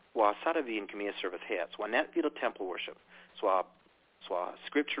worship was sort wie een gemeenschap had. So net wie de temple worship. So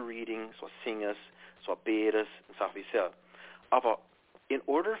scripture reading, so singers, so bedes, en so wie so. Aber in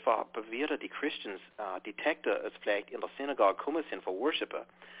order for beweerde die Christians detecten als vielleicht in de synagogue komen zijn voor worshipen,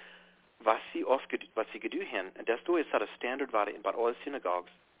 was sie gedaan hebben, en dat is dat standard waren in about all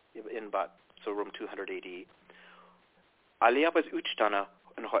synagogues in about so around 200 AD. Alle hebben uitstanden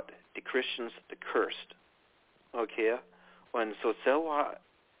en had de Christians the cursed. Okay, and so was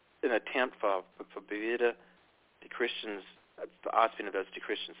an attempt for beweerde the Christians aansvinden dat the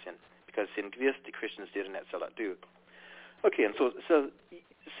Christians zijn, because in gewiss the Christians didn't that so do. Okay, and so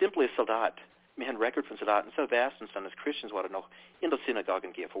simply soldat, we had record from soldat, and so vast and son as Christians waren nog in de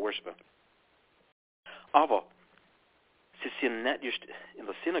synagogen gaan voor worshipen. Aber sie sind nicht just in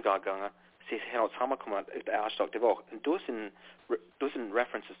der Synagoge gegangen, sie sind auch zusammengekommen auf der ersten Tag der Woche. Und das sind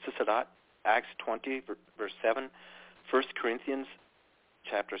References zu Soldat, Acts 20, verse 7, 1 Corinthians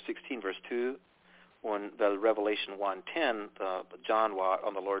chapter 16, verse 2, and the Revelation 1:10, John was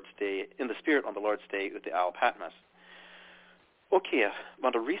on the Lord's Day, in the Spirit on the Lord's Day at the Isle Patmos. Okay,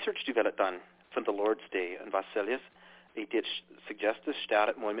 when the research developed done from the Lord's Day in Vasilius, they did suggest this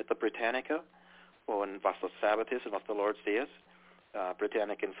started more with the Britannica, and was the Sabbath is and what the Lord's Day is,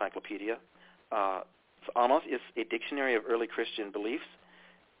 Britannica Encyclopedia. Almost is a dictionary of early Christian beliefs.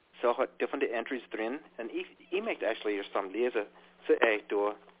 So had different entries drin, and he made actually some lezen, so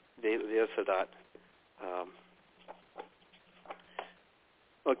door, they so that.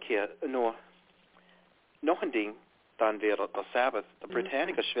 Okay, no, nog een ding. Dan weer de Sabbath. De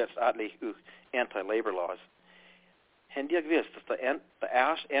Britannica schwetst eigenlijk anti-labor laws. En die gewist dat de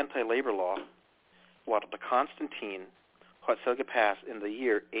eerste anti-labor law was de Constantine had zo gepast in the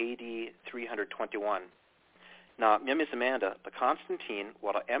year AD 321. Now, Miss Amanda, the Constantine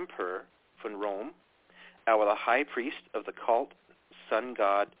was the emperor from Rome, and was the high priest of the cult sun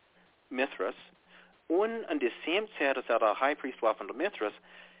god Mithras, Und an the same time as the high priest war von der Mithras,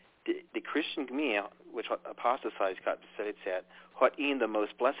 the Christian Gemeinde, which apostatized got said, hat ihn the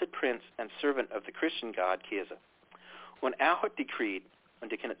most blessed prince and servant of the Christian God, Käse. Und hat decreed, und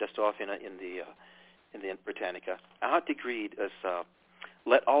die kennt das Dorf in the Britannica, hat decreed as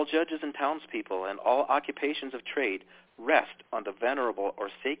let all judges and townspeople and all occupations of trade rest on the venerable or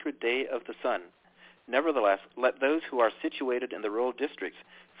sacred day of the sun. Nevertheless, let those who are situated in the rural districts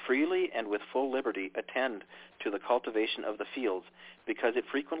freely and with full liberty attend to the cultivation of the fields, because it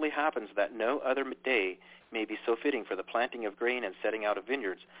frequently happens that no other day may be so fitting for the planting of grain and setting out of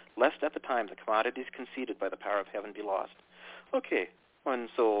vineyards, lest at the time the commodities conceded by the power of heaven be lost. Okay, and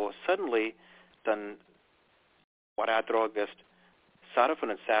so suddenly, then what I drog is Sarafun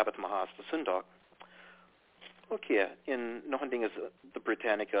and Sabbath Mahas the Sundag. Okay, in noch ein Ding is the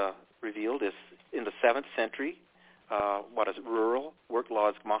Britannica revealed is in the 7th century, what is rural work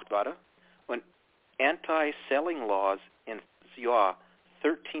laws gemacht waren, when anti-selling laws in the Jahr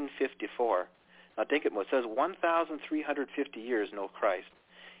 1354. Now think it says 1,350 years no Christ,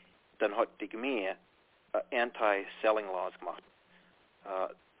 dann hat die Gemeinde anti-selling laws gemacht.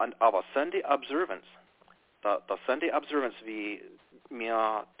 And our Sunday observance, the Sunday observance wie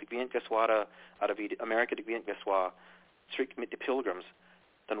mir die Gemeinde geswara, oder wie Amerika die Gemeinde geswara, strict mit the Pilgrims,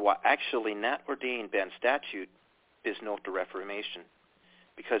 then what actually not ordained by statute is not the Reformation.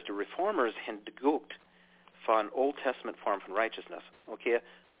 Because the Reformers had geguckt von Old Testament form von righteousness. Okay?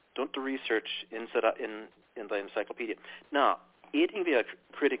 Don't the research in the encyclopedia. Now, irgendwie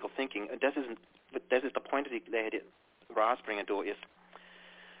critical thinking, das ist der Point, die ich rausbringen da ist.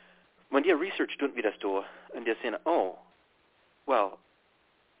 Wenn die Research tun wie das da, und die sagen, oh, well,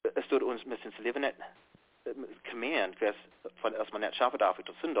 es tut uns ein bisschen zu leben nicht command, als man nicht schaffen darf,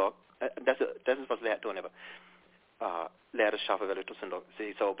 durch Sündog, das ist was Lehrer tun, aber Lehrer schaffen will durch Sündog.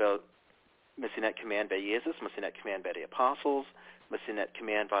 Sie so, weil, wir sind nicht command bei Jesus, wir sind nicht command bei den Apostles, wir sind nicht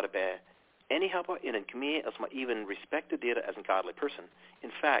command bei anyhow in a Gemeinde, als man even respected it as a godly person.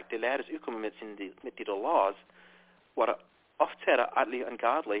 In fact, die Lehrer ist gekommen mit den laws, what oft said utterly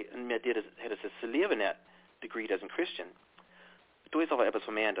ungodly, and mir did het es zu leben nicht, degreed as a Christian. Du ist aber etwas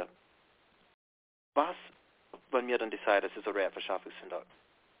vermehrender. Was, wenn wir dann decide, es ist eine Rechtsverschaffungssünde?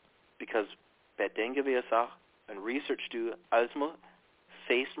 Because bei denken wir es auch, und research du, als man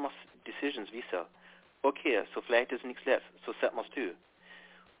faced man decisions wie so. Okay, so vielleicht ist nichts less, so set man es du.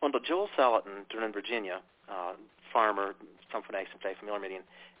 Und der Joel Salatin, der in Virginia, farmer, some von euch sind vielleicht familiar mit ihm,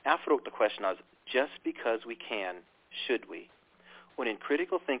 fragt the question as, just because we can, should we? Und in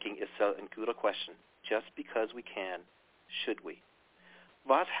critical thinking ist so eine gute question. Just because we can, should we?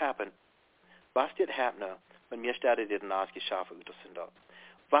 Was did happen, wenn wir starten den Nachgeschaffen unter Sünder?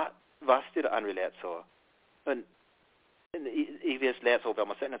 Was did anrelet so? Und ich weiß nicht so, wenn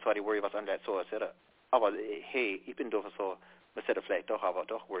man sagt, zwar die worry, was anrelet so ist, aber hey, ich bin doch so, man sagt vielleicht doch, aber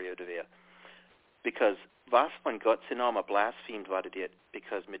doch worry oder wer. Because was von Gott sein Name blasphemed war das,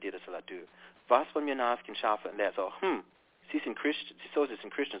 because wir das so tun? Was von mir Nachgeschaffen und let so, sie sind Christen, sie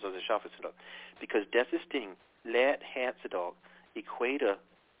sind Christen, so sie schaffen Sünder. Because das ist Ding, let Herzog equate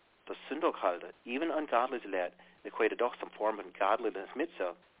the Sündoghalter, even ungodly led, equate doch some form of godliness mit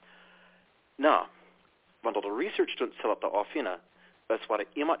so. Now, wenn der Research tut so da auffinden, es war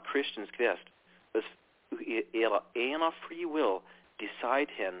immer Christians gewesen, es ihre einer free will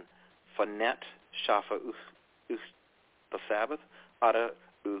decide hin von net schaffen the Sabbath oder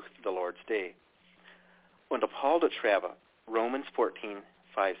the Lord's Day. Und der Paul der schreibt, Romans 14,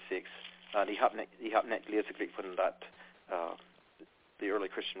 5, 6, die hab nicht gelesen gekriegt von the early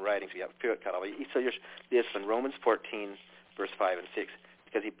Christian writings, we have gehört, aber ich soll jetzt lesen von Romans 14, verse 5 and 6,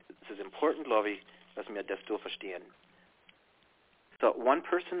 because es ist important, glaube ich, dass wir das verstehen. So one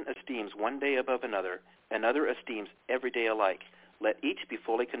person esteems one day above another esteems every day alike. Let each be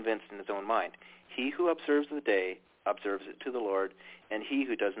fully convinced in his own mind. He who observes the day observes it to the Lord, and he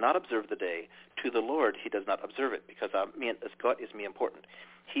who does not observe the day, to the Lord he does not observe it, because God is me important.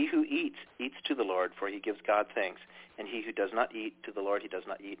 He who eats to the Lord, for he gives God thanks, and he who does not eat, to the Lord he does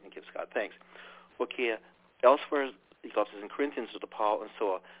not eat, and gives God thanks. Okay, elsewhere, ich glaube, es ist in Corinthians oder Paul und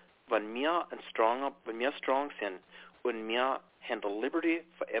so, wenn wir strong sind, und wir haben die Liberty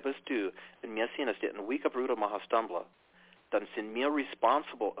for etwas du, und wir sehen, dass das ein weaker Bruder macht stumble, dann sind wir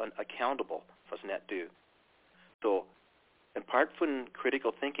responsible and accountable for was nicht du. So, in part von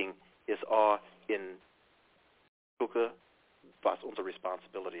critical thinking ist auch in gucken, was unsere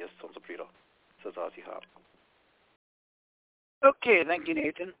responsibility ist zu unserem Bruder. So soll sie haben. Okay, thank you,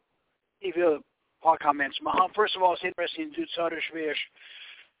 Nathan. Ich will ein paar Comments machen. First of all, it's interesting to see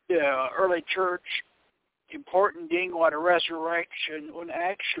the early church, important thing on the resurrection, and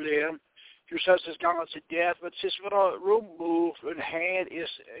actually, Dus dat is gangen ze death, but since we are removed and hand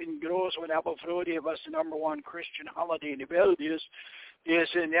is in gross when Apple Friday was the number one Christian holiday in the world is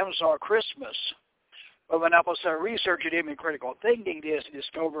in them saw Christmas. But when Apple started researching him in critical thinking, they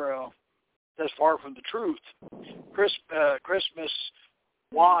discover that's far from the truth. Christmas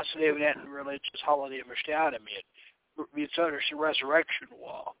was living in religious holiday verstanden mit. Wie soll the resurrection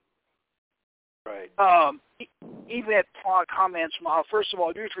wall? Right. Even at comments, first of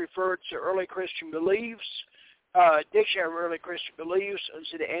all, these referred to early Christian beliefs, dictionary of early Christian beliefs, and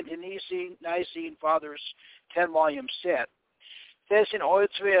to the Ante-Nicene Fathers 10-volume set. Das sind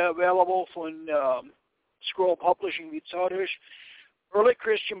heute available from Scroll Publishing, wie Early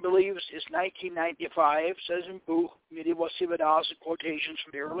Christian Beliefs is 1995, says in Buch, Medieval 7,000 quotations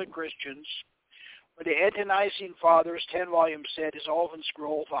from the early Christians. But the Ante-Nicene Fathers 10-volume set is often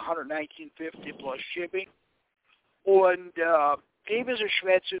scroll for $119.50 plus shipping. Und even so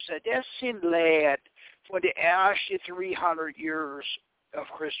Schweizer said, das sind Led for the ersten 300 years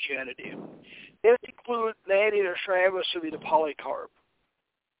of Christianity. This includes Led in the Schreiber so wie the Polycarp.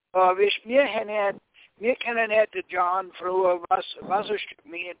 Wir kennen nicht John früher, was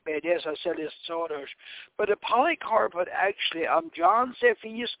meant by this, I said it's Sodas. But the Polycarp had actually John sehr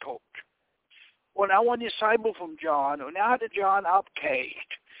viel geguckt. Und er war ein Disciple von John, und hatte John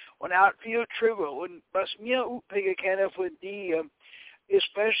abgekriegt. Und hat viel Trivial. Und was mir aufpicken kann von die,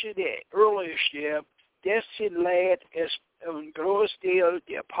 especially die earlieste, das sind Leute, es ein Großteil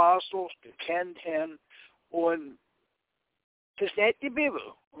der Apostel gekannt haben. Und das ist nicht die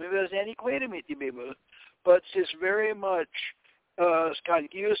Bibel. Wir werden es nicht klären mit der Bibel. But it's very much, kann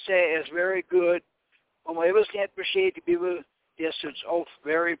you say, is very good. Und wir wissen nicht Bescheid, die Bibel, das ist auch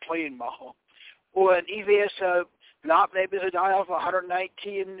very plain machen. Und ich weiß, not maybe the dial for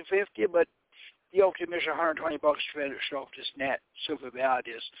 $119.50, but the optimism $120 finished off this net, so for bad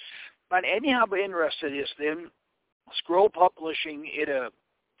is. But anyhow, I'm interested is then Scroll Publishing it a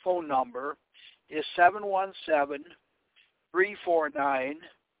phone number is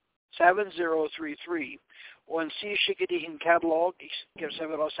 717-349-7033. Und Sie schicken die in Catalog, ich gebe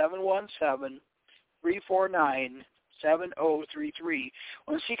 717-349-7033.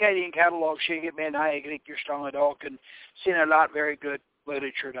 Und Sie können den Catalog schicken, man, I agree your strong dog and seen a lot very good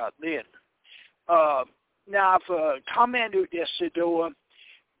literature out then. Now, for comment to this to do,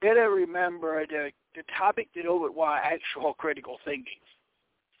 better remember the topic to do with why actual critical thinking.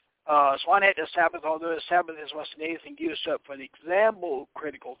 So I had the Sabbath, although the Sabbath is what's anything used up for the example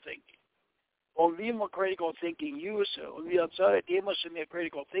critical thinking. Und wie man critical thinking use, und wie man sagt, die müssen mehr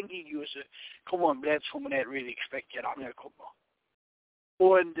critical thinking use, come on, that's what man really expected. I'm going to come on.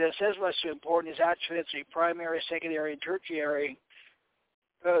 Und it says what's so important is actually it's a primary, secondary, and tertiary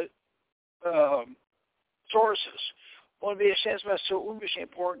sources. Und wie it says what's so unbedingt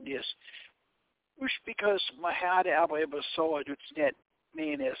important is, just because man hade aber so, it's not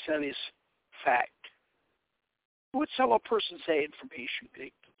mean as that is fact. What shall a person say information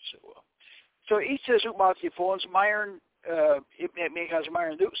big so each says about the phones Myron because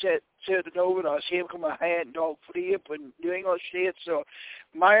Myron Luke said the over I see him come ahead and dog free up and New English state. So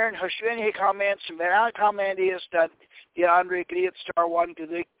Myron has any comments and our comment is that the Andre Great Star One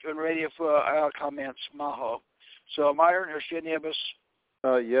Gedicht and ready for our comments Maho. So Myron has any of us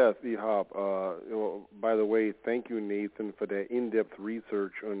yes, Ihab. By the way, thank you, Nathan, for the in-depth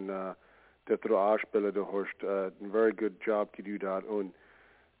research on the Aanspelen de Horst. Very good job, you do that. Und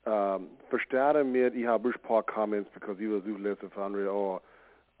verstehe mir, ich habe ein paar Comments, because ich war so letzte Andre auch.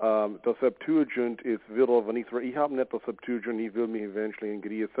 Das Septuagint ist wieder, wenn ich habe nicht das Septuagint, ich will mich eventually in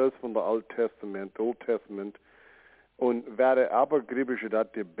Griechisch, selbst von der Old Testament, und werde aber griebische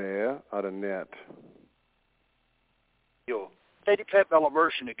das dabei, oder nicht? Jo. They depend on the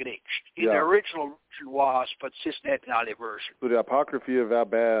version of Greek. The original version was, but it's not a version. So the Apocrypha war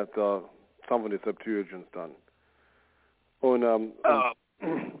bei some of the Septuagints dann. Und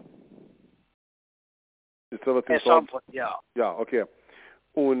ist das was ja. Ja, okay.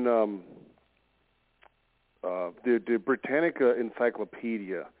 Und die Britannica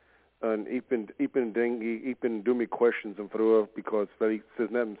Encyclopedia. Und ich bin dumme questions und früher, because weil ich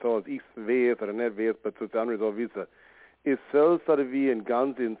es nicht so als ich weiß oder nicht weiß, aber zu anderen so wissen. Is selbst wie ein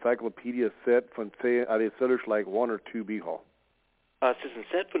ganzes Encyclopedia set von 10, are selbst like 1 or 2 Bihal? Es ist ein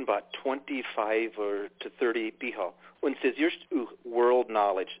Set von about 25 or to 30 Bihal. Und es ist just world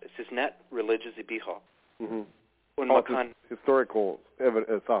knowledge. Es ist nicht religious Bihal. Mhm. Und man kann historical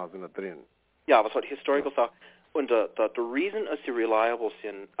Sachen sind da drin. Ja, was hat historical Sachen. Und the reason dass sie reliable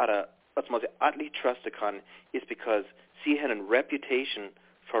sind, dass man sie atli trusten kann, ist because sie haben eine reputation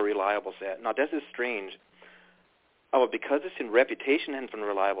for reliable set. Now, das ist strange. Aber because es in reputation hen van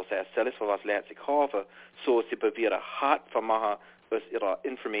reliable says, zelfs voor was laat zich houden, zo ze beweren hard van maken als ihre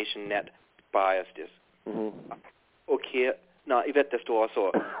information net biased is. Okay, nou, ik weet dat toch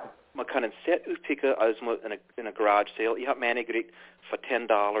zo. Man kan een set uitpikken als man in een garage sale. Ik heb mij gekriegt voor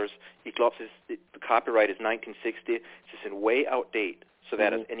 $10. Ik geloof the copyright is 1960. Het is way outdated, so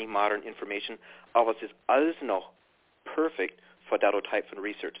that is any modern information. Aber es ist alles noch perfect für dat type von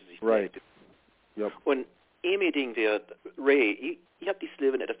research. Right. Yep. Und ding der Ray, ich habe dies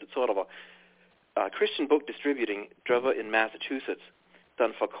Leben etwas bezahlt, aber Christian Book Distributing drüber in Massachusetts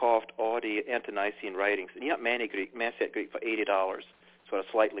dann verkauft all die Ante-Nicene writings. Und ich habe meine gekriegt for $80. So it's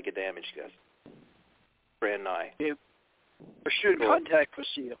slightly damaged, guys. Brand nigh. Yeah. Or should contact for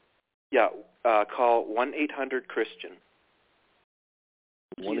you. Yeah, call 1-800-CHRISTIAN.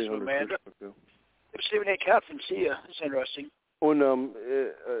 1-800-CHRISTIAN. Stephen A. Cat from Sia. It's interesting. Und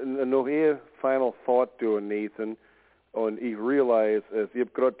noch final thought to Nathan. Und ich realize, ich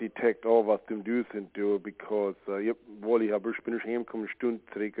habe gerade detected auch, was du sind, because ich bin nicht heimgekommen, eine Stunde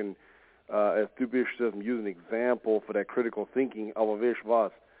zurück, und as du bist, use an example for that critical thinking, aber weißt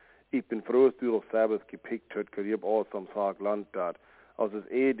was? Ich bin froh, dass du das Sabbath gepickt hast, weil ich habe auch am Tag gelernt das. Also das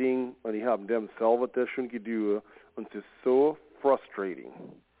Ding, und ich habe dem selber das schon getan, und es ist so frustrating.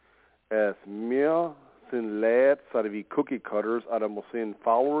 Es mir sind Leute, so wie Cookie Cutters, aber wir sind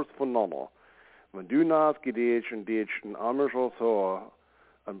Followers voneinander. Wenn du nachgehst und anders als so,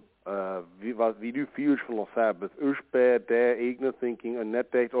 wie du fühlst von der Sabbath, ich bin der eigene Thinking und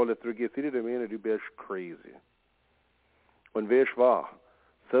nicht denkt, oh, let's forget, du bist crazy. Und weißt du was?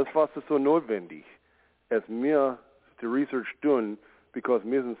 Das was ist so notwendig, als wir die Research tun, because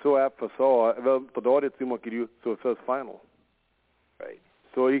wir sind so abversorgt, weil dort jetzt immer so ist das final. Right.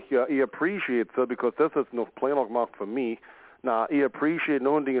 So ich appreciate it, because das ist noch plainer gemacht für mich. Na, ich appreciate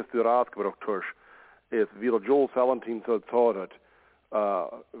noch ein Ding, das du rausgebracht hast, ist, wie der Joel Salatin so gesagt hat,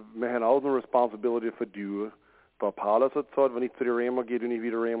 wir haben auch eine Responsibility für du. Weil Paulus hat gesagt, wenn ich zu der Rema gehe, tue ich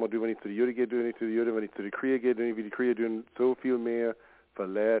wieder Rema, wenn ich zu der Jude gehe, tue ich zu der Jude, wenn ich zu der Krieg gehe, tue ich wie die Krieg, tue so viel mehr für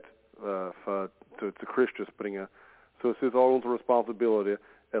Leute, zu Christus bringen. So es ist auch unsere Responsibility,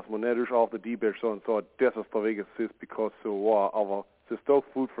 dass man nicht auf der Deep so und so, das ist der Weg, es ist, because so war, aber es ist doch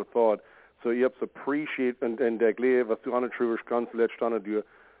food for thought. So ich hab's appreciate, und der Glee, was du angetrübst, ganz letztes angetrübst,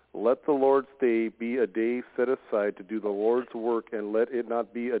 let the Lord's day be a day set aside to do the Lord's work, and let it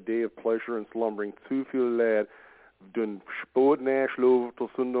not be a day of pleasure and slumbering. Zu viel Leid, doen spoot naschloven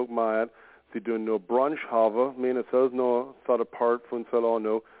tot zondag maand. Sie doen no brunch haben, meine selbst noch sat apart von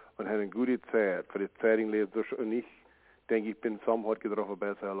Salano und haben eine gute Zeit. Für die Zeitung lebt so, und ich denke, ich bin somewhat getroffen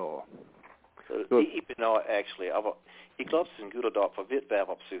besser auch. So, ich bin auch actually, aber ich glaube, es ist ein guter Tag für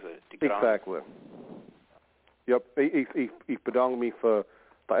Wettbewerbspsyche. Exactly. Yep, ich bedanke mich für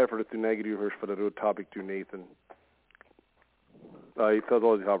the effort that du negativ hast für das Topic zu Nathan. Ich sage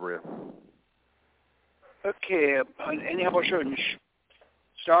alles, ich habe ja. Okay, en jag var sjönns.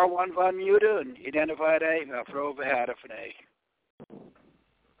 Star one van mute and identify dig. Jag får överhära för dig.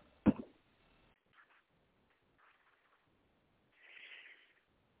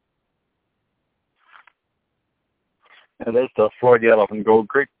 And that's Floyd Yellow from Gold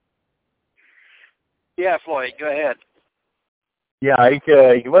Creek. Yeah, Floyd, go ahead. Ja,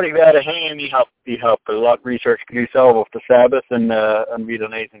 wat ik bij de heen, die heb a lot of research to do zelf of the Sabbath and wie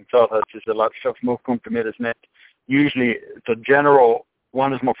dan eens en zo. That's just a lot of stuff more come to me that's net. Usually the general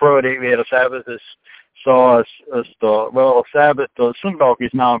one is my Friday we had a Sabbath is so as the Sabbath the Sundag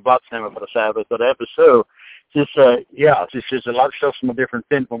is now in Blatsname for the Sabbath, but episode just it's just a lot of stuff from a different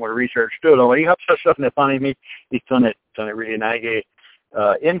thing from what research do. When you have such stuff that funny me, it's done it really nice.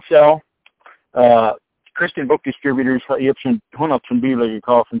 Incel Christian book distributors, ich habe schon 100 von Bibeln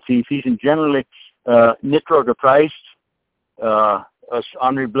gekauft und sie sind generally nicht gepreist, als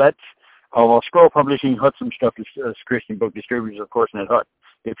Henry Blatt, aber Scroll Publishing hat some stuff as Christian book distributors, of course, not hat.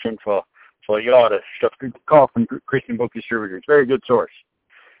 Ich habe schon for Jahre stuff gekauft von Christian book distributors, very good source.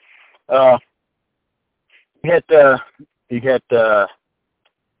 Ich had a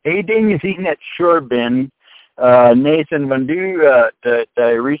ding is ich nicht sure bin, Nathan, when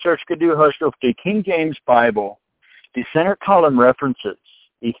the research could do host of the King James Bible, the center column references.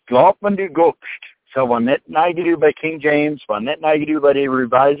 Ich glaube, wenn du guckst, so was nicht neigedu by King James, was nicht neigedu by the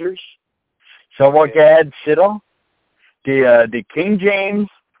revisers, so what Gad Siddle, the King James,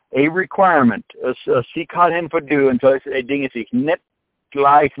 a requirement, sie kann hin for do, and so a ding is ich nicht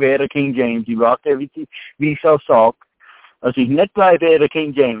gleich wäre King James, die braucht wie so sagt, als ich nicht gleich wäre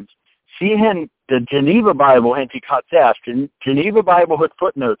King James. Sie haben the Geneva Bible and he cut fast. Geneva Bible had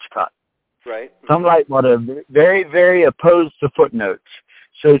footnotes cut. Right. Some like what are very, very opposed to footnotes.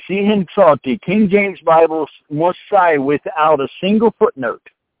 So see him thought the King James Bible must say without a single footnote.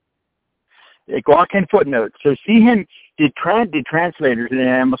 Can footnote. So see him the translators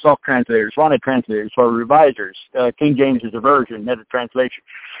and Microsoft translators, one of translators for revisers. King James is a version, not a translation.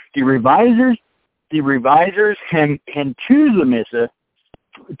 The revisers can choose the missa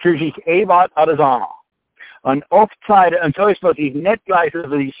to sich evat Arizona. Und oft Zeit, und so ist was ich nicht gleich,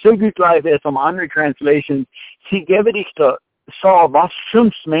 also ich so gut gleich ist um andere Translations, sie geben dich da so, was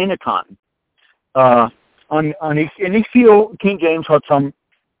schon meinen kann. Und ich feel King James hat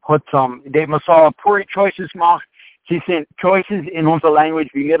some, they must so poor choices gemacht. Sie sind choices in unserer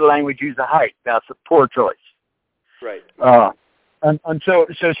language, wie middle language use a height. That's a poor choice. Right. And so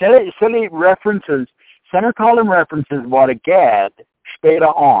silly references, center column references what a Gad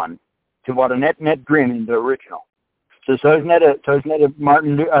später on to what a net grin in the original. So it's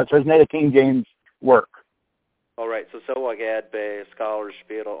not a King James work. All right. So a Gad by scholars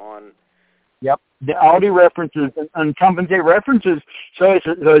später on. Yep. All the references and compensate references. So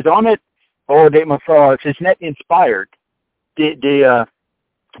it's on it, or they must it's not inspired. The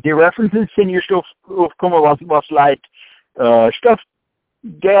references in your stuff kommen was like stuff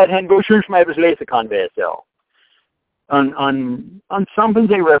Gad hen go schon mal etwas lesen kann wer es soll. On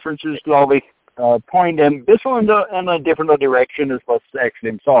compensate references, glaube ich, point them this one in a different direction as what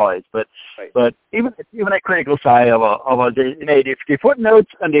actually saw is, but even a critical side of the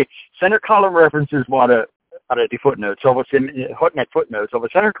footnotes and the center column references what the footnotes. So what's in hotnet footnotes of a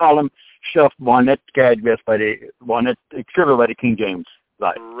center column stuff one that guide best by the one that exhibited by the King James.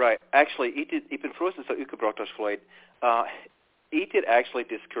 Right. Actually, ich bin froh, dass du gebracht hast, Floyd. He did actually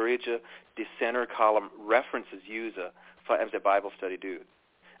discourage the center column references user for the Bible study do.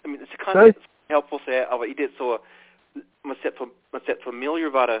 I mean, it's kind of helpful to say, aber ich did so, man set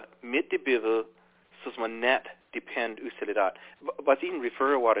familiar war mit der Bibel, so man net depend usele dat. Was ich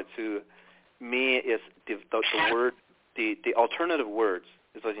refer water to me is the word, the alternative words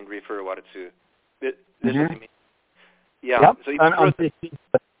is what I refer water to. This what I mean. Yeah. Yep. So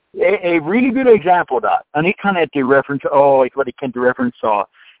a really good example of that, and he kind of the reference. Like what he can do reference saw.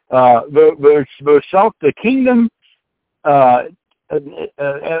 The kingdom.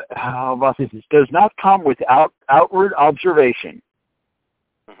 Does not come without outward observation.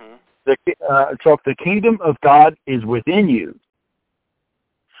 Mm-hmm. So the kingdom of God is within you.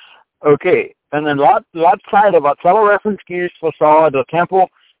 Okay, and then lot side about fellow reference used for saw the temple.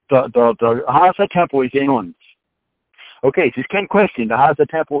 The house of temple is in uns. Okay, so can't question the house of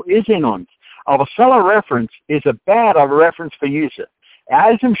temple is in uns. Our fellow reference is a bad of a reference for user.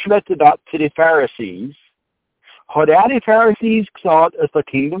 As him schmetted up to the Pharisees. Had the Pharisees thought as the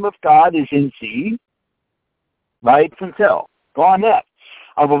kingdom of God is in sie? Right from self. Go on that.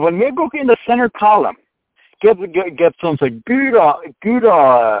 Aber when we go in the center column, get some good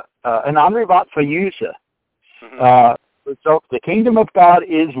an andere Wort for user. So the kingdom of God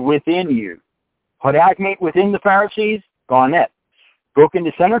is within you. Had I made within the Pharisees? Go on that. Go in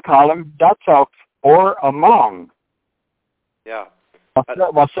the center column, that talks or among. Yeah.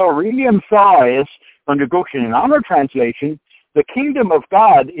 What so really implies under Goshen in our translation, the kingdom of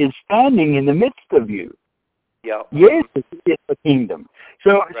God is standing in the midst of you. Yeah. Yes, it's the kingdom.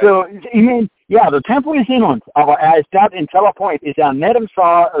 So I mean, the temple is in uns, aber as that in seller point is an net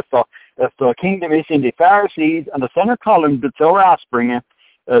saw as the kingdom is in the Pharisees and the center column the Torah springer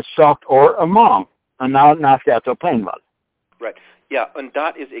sagt or among. And now that's a plain one. Right. Yeah, and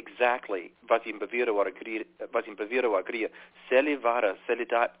that is exactly was in bewährte war kriege. Selli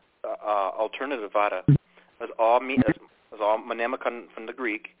dat alternative ware. As all man nemen kan van de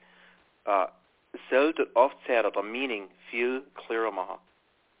Greek. Sollte oft zeggen dat de meaning veel clearer maken.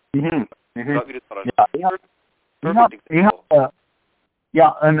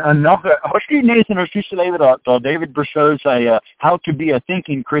 And nog, hast du gelesen, als je leven dat David Brousseau zei, How to be a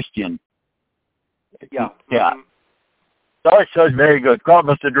Thinking Christian? Ja. Dat is very good. God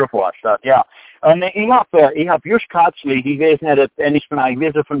must have watched that, ja. En ik heb just Kotsley, die wees net het, en ik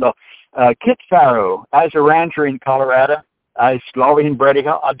wees van de Kit Farrow, hij is een rancher in Colorado, hij is geloof ik in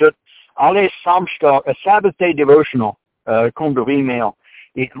Brediga, hij doet alle samstag, a Sabbath Day devotional, komt door e-mail.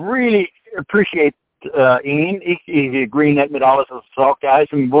 Ik really appreciate ik agree net met alles wat gezegd. Hij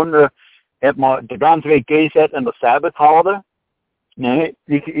is een wonder, het maar de ganze week gezet en de Sabbath houden. Nee,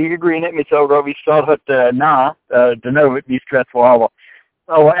 ik agree net met zo dat we start het de nou het niet stressvol houden.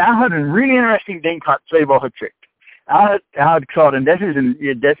 Oh, hij had een really interesting ding gehad 2 wochen terug. Hij had gezegd, en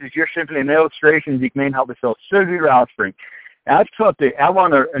dat is just simply an illustration die ik meen had mezelf zo goed uitspringen. Hij had gezegd, hij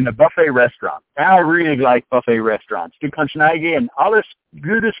woont in een buffet restaurant. I really like buffet restaurants. Du kannst neigen en alles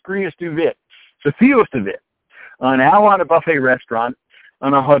goede spries du wit. Zoveel als du wit. En hij woont in een buffet restaurant.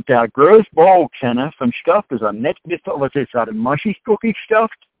 En dan had der groot bal kennen van stof, dus dan net dit wat is dat, een mushy cookie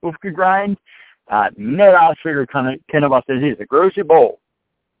stuff opgegrind. Net uitfigure kennen wat dit is, een grote bal.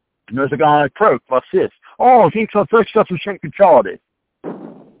 En dan is er gaan croak, wat is dit? Oh, zie ik zo'n first stuff van Schenken Charlie.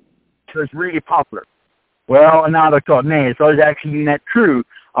 So it's really popular. Well, and now they thought, nee, so it's actually not true.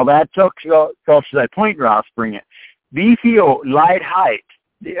 Aber er toch zu zijn point rausbringen. Wie viel Leidheit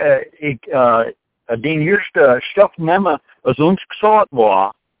den eerste stof nemen als ons gezegd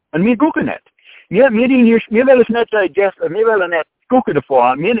was, en wir gucken nicht. Wir wollen nicht gucken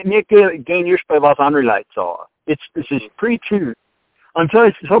davor, wir gehen erst bei was andere Leute sagen. This is pre-true. Und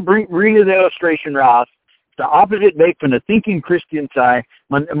so bringt really the illustration raus, the opposite weg von der thinking Christian sei,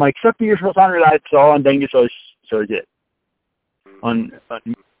 man acceptiert erst was andere Leute sagen und denkt, so ist es. Und a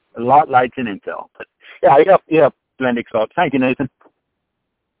lot lights in Intel. But yeah, you have plenty gesagt. Thank you, Nathan.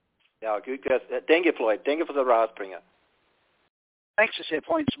 Ja, gut. Danke, Floyd. Danke für das Rausbringen. Thanks for saying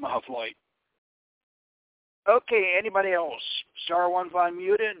points, Floyd. Okay, anybody else? Star 1 5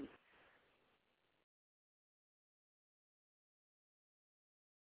 muted.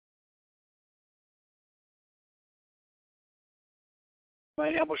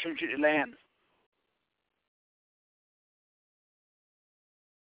 Mein Name ist Jim Land.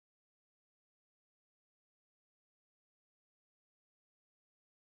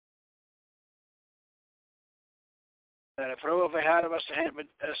 Vrouw of had was to have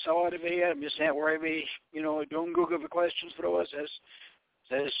saw it here, Miss that where we, don't Google the questions for us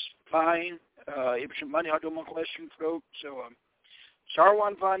says fine. If some money I do my question for so star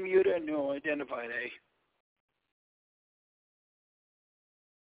 1 5 mute and no identified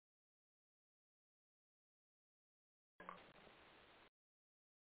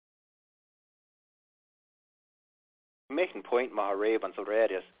Making point Maharab on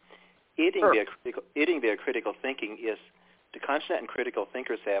Radius. Aiding via critical thinking is the constant and critical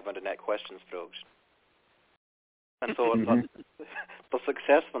thinkers have under net questions probes. And so the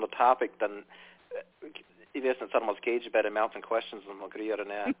success from the topic then if it's almost gauged by the amount of questions and agree on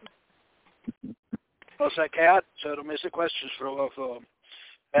that. Plus I can't so to miss the questions from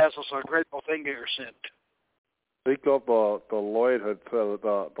Basil's a critical thinker sent. Ik glaube, der Lloyd hat,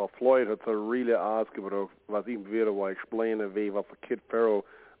 der Floyd hat really asked about was ihm wieder war explainen wie was der Kid Pharaoh.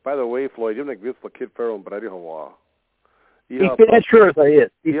 By the way, Floyd, you have not Kid Pharaoh in Brady Hawaii. Ik ben net sure dat is.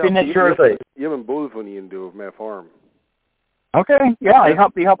 Ik ben net sure dat is. Je hebt een boel van ihnen doen op mijn farm. Okay, yeah, ich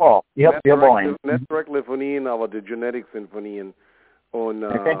hab all. Not directly von ihnen, aber die Genetics sind von ihnen. Und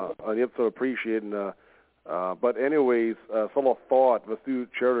ich hab so appreciaten. But anyways, some of thought, was du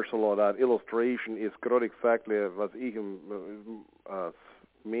cherish a lot that illustration is gerade exactly was ich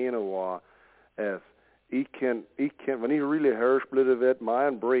meine war, as ich kann, wenn ich really hairsplitter wird,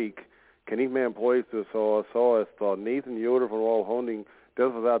 mein Break, kann ich mehr Employees so als der Nathan Yoder von All Hunting,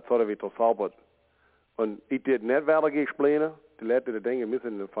 das war das sort of it salbert. Und ich did nicht weiter explainen, die Leute die Dinge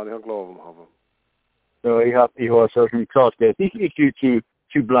müssen von ich glauben haben. So ich hab so schon gesagt, ich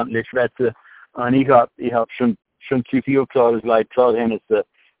zu bluntlich schwätze, und ich hab schon zu viel gesagt, like gesagt hin,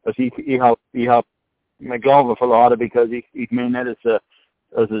 dass ich hab mein Glaube verloren, because ich meine nicht,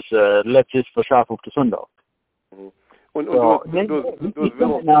 dass es letztes Verschaff auf der Sonntag. Und so, du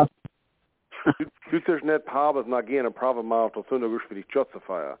sagst nicht, Pabes nach gehen ein paar Mal auf der Sonntag für dich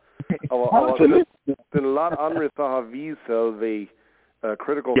justifier. Aber sind ein lot andere Sachen wie wie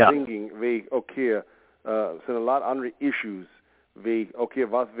critical thinking, wie sind ein lot andere Issues, wie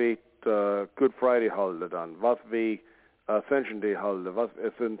was wie Good Friday halten dann, was wie Ascension Day halten,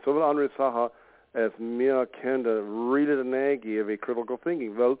 es sind so viele andere Sachen, als wir können really daneben wie critical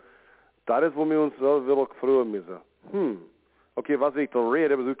thinking, weil das ist, wo wir uns so wirklich freuen müssen. Was ich da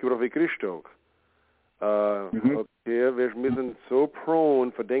rede, besuche ich auf die Christus. Wir müssen so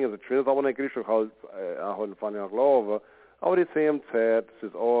prone für Dinge, das ist aber nicht Christus halt von der Glaube, aber die same Zeit, es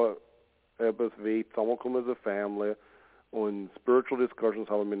ist auch etwas wie zusammenkommen als eine Family und spiritual discussions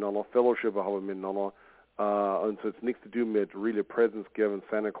haben wir miteinander, Fellowship haben wir miteinander, und so it's nichts zu tun mit really presents giving,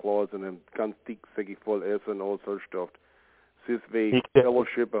 Santa Claus und dann ganz dick, voll essen und all such stuff. Es ist wie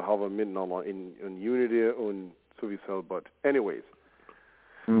Fellowship haben wir miteinander in Unity und sowieso, but anyways.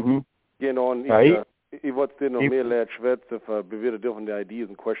 Genau, ich wollte dir noch mehr lernen schwätzen, für wieder different ideas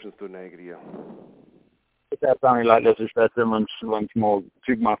and questions zu nehmen. Det är sannolikt like das ist bättre, wenn man mal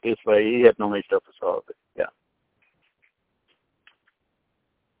zugemacht ist, weil ich hätte noch nicht dafür sagen. Ja.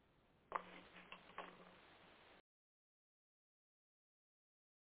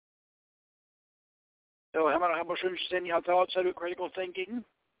 So, how much understanding your thoughts about critical thinking?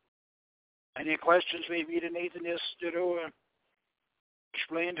 Any questions maybe to Nathan is to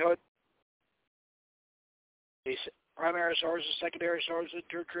explain to it? primary sources, secondary sources,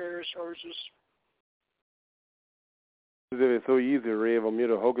 tertiary sources. It's so easy, Ray, om je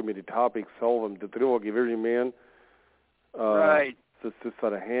de hoge met die topic zelf, om de droog every man. Right. Så så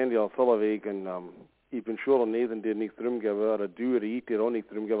det handy al alle week en ik ben sure Nathan did niks drum geven, dat doe er ik er ook niks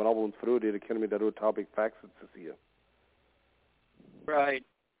drum geven, al ons vrouw die kennen me dat topic facts te zien. Right.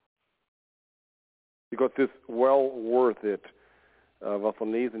 Because it's well worth it. Wat van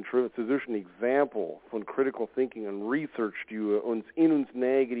Nathan Trivet is dus een example van critical thinking and research die ons in ons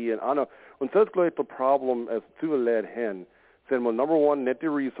nageri en Anna. Und das gleich das Problem als zu led hen. Sind wir number one net the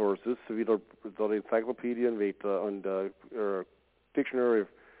resources, so wie der encyclopedia und dictionary of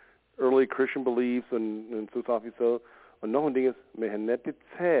early Christian beliefs und so. Und noch ein Ding ist, wir haben nicht die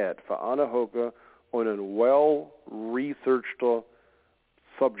Zeit für eine Hoke und ein well-researched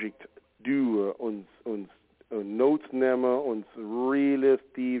Subject uns Notes nehmen, uns really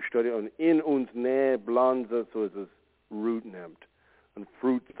tief studieren und in uns näher blanzen, so dass es Root nimmt und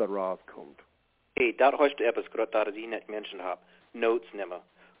Fruit da rauskommt. Hey, dat hast du etwas gerade da, das ich nicht mentioned habe. Notes nehmen.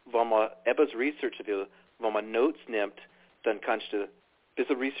 Wenn man etwas researchen will, wenn man Notes nimmt, dann kannst du ein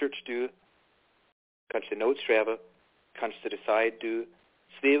bisschen Research tun, kannst du Notes schreiben, kannst du die Side tun.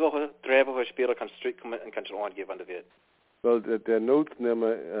 2 Wochen, 3 Wochen später kannst du zurückkommen und kannst du angeben, wann du willst. Well, der Notes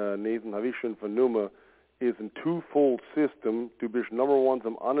nehmen, Nathan, habe ich schon vernommen, is een twofold system. Du bist number one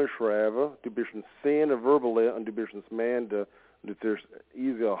zum Anschreiben, du bist ein Szene verbale und du bist ein Smande. Und du ist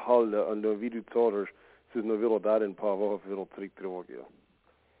easier halten und dann wie du zahlst, ist nur wieder da in ein paar Wochen wieder zurückgehen.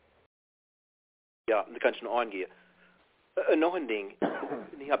 Ja, du kannst schon angehen. Noch ein Ding,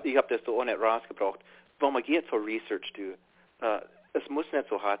 ich hab das so auch nicht rausgebracht. Wenn man geht zur Research tun, es muss nicht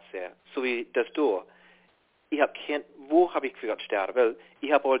so hart sein. So wie das du. Wo habe ich gesagt sterben? Weil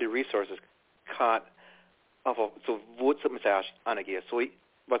ich habe all die Resources gehabt. Aber so, wo es mit sich angehen. So,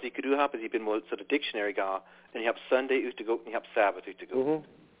 was ich getan habe, ist, ich bin mal zu der Dictionary gegangen und ich habe Sunday ausgeguckt und ich habe Sabbath ausgeguckt. Und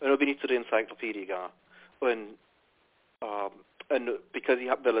dann bin ich zu der Enzyklopädie gegangen. Und because ich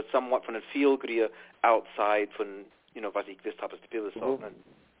habe somewhat von einem Feel gekriegt, outside von, was ich gewusst habe, was die Bibel sagt. Und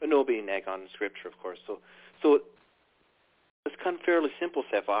dann bin ich näher an Scripture, of course. So, es kann fairly simple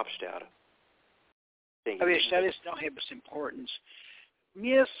sein für Abstellen. Aber ich stelle es noch etwas Importantes.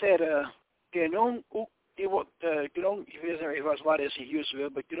 Mir sagt, you don't, ich weiß, was es ich use will,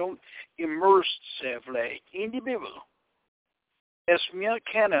 but you don't immerse yourself in die Bibel. Es mir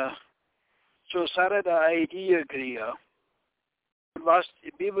kennen, so sagt die Idee kriegen, was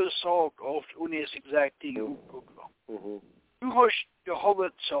die Bibel sagt oft und es exakt die Du hast die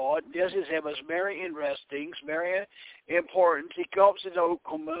Hauptzeit, das ist etwas very interesting, very important. Ich glaube, es ist auch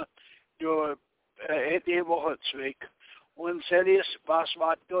kommen durch die Woche zurück. Und das ist, was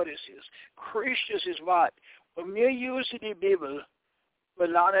Gottes ist. Christus ist was. Und wir usen die Bibel, wir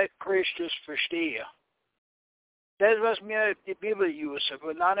lernen Christus verstehen. Das ist, was wir die Bibel usen,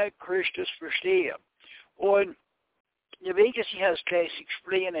 wir lernen Christus verstehen. Und der Weg, das ich als gleich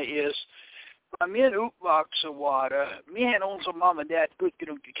explainen ist, wenn wir aufwachsen waren, wir haben unsere Mama und Dad gut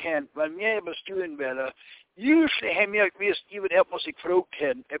genug gekannt, weil wir etwas tun wollen. Usually haben wir gewusst, über etwas ich gefragt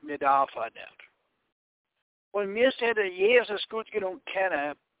habe, ob wir davon nicht. Und wir sagen, Jesus gut genug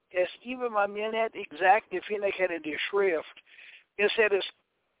kennen, dass even wenn wir nicht exakt finden können die Schrift, wir sagen,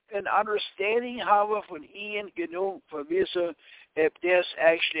 ein Understanding haben von ihnen genug für wissen, ob das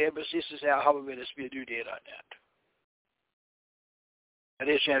actually etwas ist, das haben wir, dass wir tun das nicht. That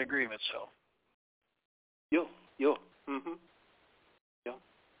is an agreement, so. Ja.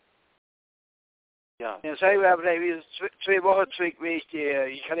 Ja. En så har vi 2 Wochen zurück,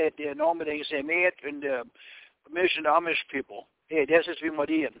 ich hatte den Namen, den ich sehr mit, und Mission Amish people. Hey, das ist wie wir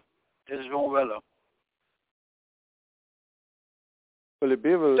dienen. Das ist wie wir wollen. Well, the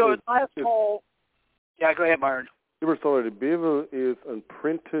Bible so last Paul, yeah, go ahead, Myron. The Bible is a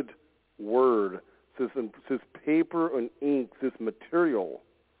printed word. It's paper and ink, it's material.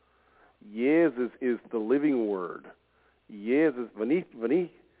 Jesus is the living word. Jesus, wenn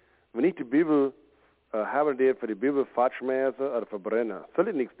ich die Bibel haben der für die Bibel falschmäßig oder verbrennen, soll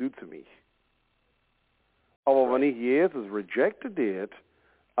das nichts tun zu mich. Aber wenn ich Jesus rejected it,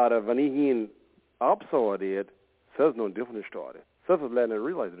 oder wenn ich ihn absauert it, soll es noch eine different story. Das ist leider nicht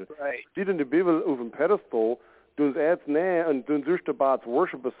realize. Right. Steht in der Bibel auf dem Pedestal, doen ze het nee en doen ze de baat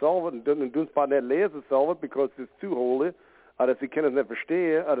worshipen zelf en doen ze baat net lezen zelf because it's too holy. Dat ze kunnen het niet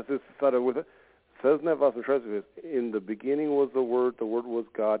verstaan. Dat is het says net wat het is. In the beginning was the word was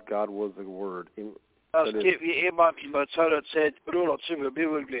God was the word. Als je iemand zou dat zeggen, bedoel dat ze de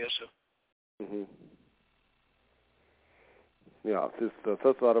Bibel lezen. Ja, het is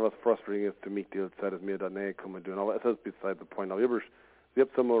dat wat frustrating is to me. Dat ze het meer dan nee komen doen. Het is beside the point. Je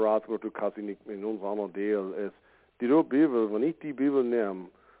hebt zomaar raad wordt ook als in ons allemaal deel is die Bibel, wenn ich die Bibel nehme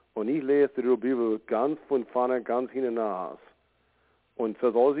und ich lese die Bibel ganz von vorne, ganz hinten nach, und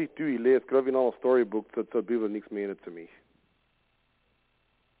das alles ich tue, ich lese gerade wie ein Storybook, das die Bibel nichts mehr zu mich.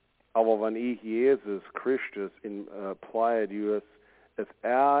 Aber wenn ich Jesus Christus apply to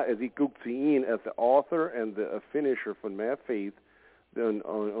als ich gucke zu ihm als the author and the finisher von meiner Faith, und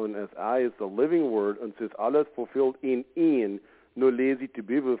als ist the living word, und es ist alles fulfilled in ihn, nur lese ich die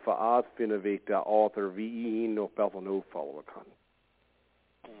Bibel für uns finden Weg der Author, wie ich ihn noch besser nachfolgen kann.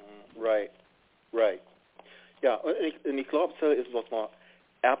 Right. Ja, und ich glaube, so ist was man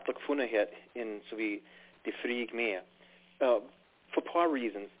erblich gefunden hat in so wie die Frieg mehr. For ein paar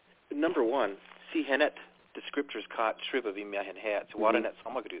reasons. Number one, sie haben nicht die Scriptures gehabt, geschrieben, wie wir haben. Sie waren nicht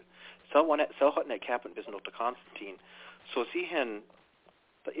zusammengerufen. So hat nicht gehabt bis noch der Konstantin. So sie haben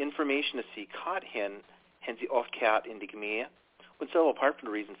die Information, die sie gehabt haben sie oft gehabt in die Gemeinde. Und so apart von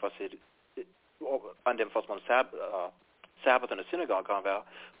der Reason, was sie an dem, was man Sabbath in der Synagoge gegangen war,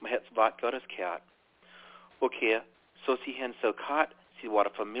 man hat das Wort Gottes gehabt. Okay, so sie haben so gehabt, sie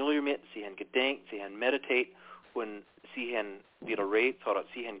waren familiar mit, sie haben gedenkt, sie haben meditiert, und sie haben widerredet, oder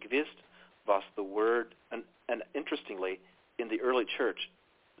sie haben gewusst, was the word, and interestingly, in the early church,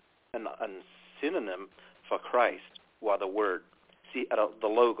 a synonym for Christ was the word. See, the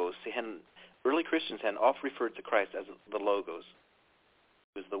logos. Early Christians had often referred to Christ as the logos.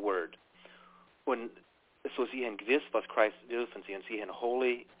 It was the word. So sie haben gewusst, was Christ dürfen sie, und sie haben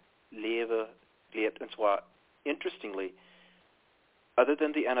holy Leben gelebt. Und zwar, interestingly, other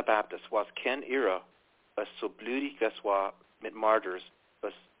than the Anabaptists, was kein Era, was so blutig das war mit Martyrs,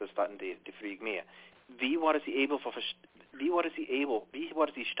 was hatten die Frieg mehr. Wie war sie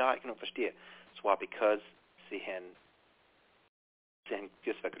stark genug verstehen? Es war because sie haben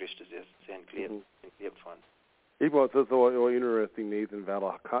gewusst, wer Christus ist. Sie haben gelebt von. Ich war so interesting, Nathan, weil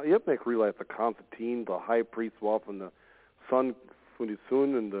ich habe nicht realized, that Constantine, the high priest, war von der Son, von die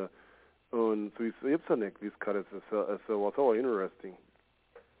Sonne, und so ich habe nicht gewusst, es war so interesting.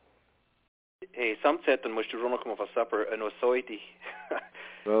 Hey, some said dann musst du runterkommen for supper, und was soll ich?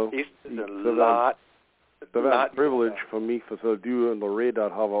 Well, it's a lot. Det var en privilege for mig, for så du og Red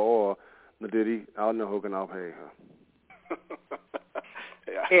at have over, når det er aldrig huggen op her.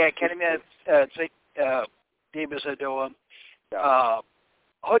 Ja, kan jeg det er så då.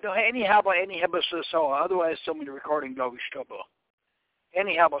 Any så otherwise so many recording glaube ich stopper.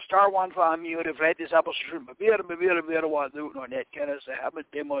 Anyhow, star one for mute, vielleicht ist aber schon wir was du noch nicht kennen, sie haben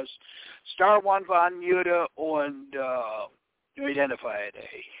Demos star one for mute und identify it.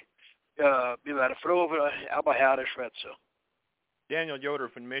 Wir werden froh, aber Herr Schwätzer. Daniel Yoder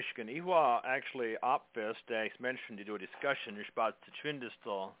from Michigan. Ich war actually opfest, ich mentioned die Diskussion about the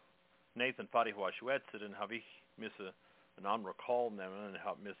Schwindestal Nathan Fadi war Schwätzer, dann habe ich einen anderen Call nehmen und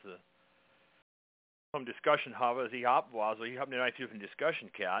habe some discussion habe, als ich ab war, also ich habe nicht viel von Discussion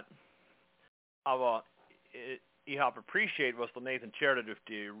gehabt, aber ich habe appreciate, was der Nathan shared with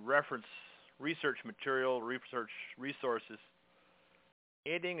the reference research material, research resources.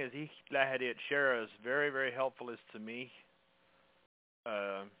 Anything as ich gleich it share is very, very helpful is to me,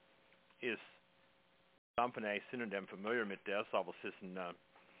 is something I synonym familiar mit das, aber es ist ein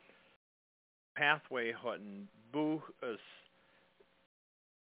Pathway hat ein Buch ist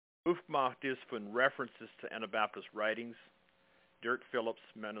aufgemacht ist von references to Anabaptist writings, Dirk Phillips,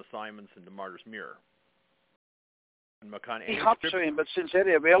 Menno Simons, and the Martyr's Mirror. And ich habe so ihn, but since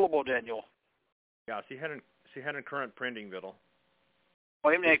they're available, Daniel. Ja, sie haben current printing wieder.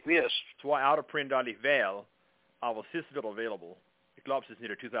 Im nicht wiss. Zwar out of print all ich will, aber es ist wieder available. Ich glaube, es ist in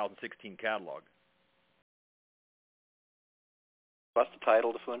der 2016 Catalog. What's the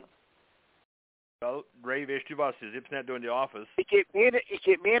title davon? Well, Ray, weißt du was? Ich hab's nicht in the office. Ich gebe mir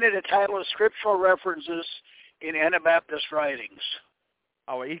the title of Scriptural References in Anabaptist Writings.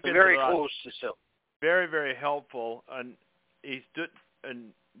 Aber ich bin very close to so. Very, very helpful. And ich did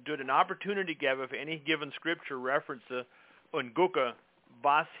an opportunity give of any given scripture reference und gucke,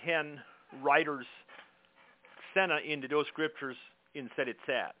 was hen writers sena into those scriptures instead it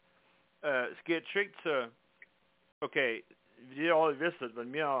said. Es geht strikt zu, okay, wie alle wissen,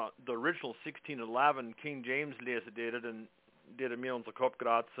 wenn wir the original 1611 King James lesen dann did mir unser Kopf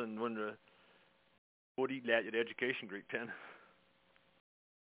kratzen, wenn wo die Leute Education Greek kennen.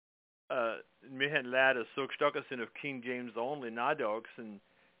 Wir haben leider so gestocken sind auf King James only nowadays und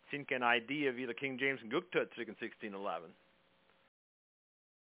sind keine Idee, wie der King James geguckt hat zwischen 1611.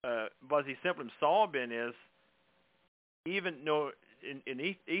 Was ich simply saw bin ist, even though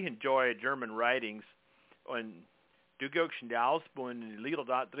ich enjoy German writings und du guckst in die Ausbildung und die Lieder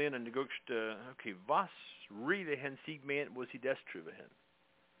da drin und du guckst, okay, was really haben sie gemeint, wo sie das drüber haben.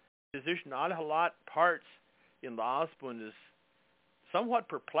 Das ist in alle lot parts, in the Asbund is somewhat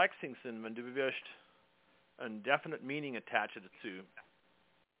perplexing sin when du bewischt een definite meaning attached dazu.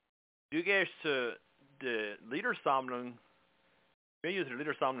 Du gehst zu der Liedersammlung, wir usen die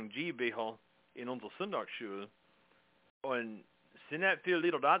Liedersammlung G-Bechel in unserer Sonntagsschule und sind nicht viele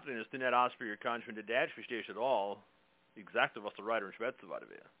Lieder da drin, ist nicht ausführlich kannst, wenn du Deutsch verstehst at all, exactly was der Writer in Schwätze war.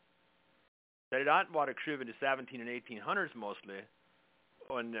 Das war geschrieben in den 17 und 1800s mostly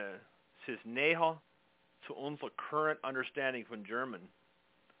und es ist näher zu unserer current understanding von German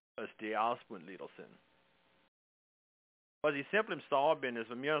als die Ausbundlieder sind. Was ich simpel im Sauer bin, ist,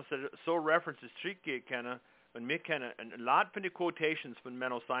 wenn wir so References zurückgehen und wir kennen ein lot von den Quotations von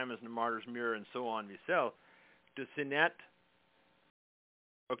Menno Simons und Martyr's Mirror und so on wie so, das sind nicht,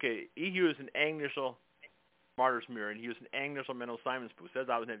 okay, ich use ein englischer Martyr's Mirror und ich use ein englischer Menno Simons Buch, das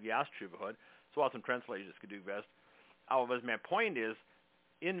ist auch nicht wie ich es geschrieben habe, so was ein Translator das gedügt wird. Aber was mein Point ist,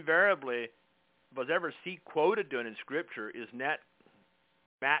 invariably, whatever see quoted done in Scripture is not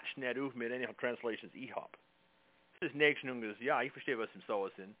matched net auf mit any translations ich habe. Das ist nichts Junges, ja, ich verstehe, was im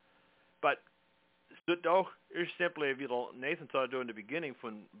Sauer sind. But es doch ist simply, wie der Nathan sagte in the beginning,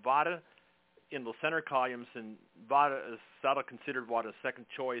 von Wade in the center columns und Wade ist selber considered what a second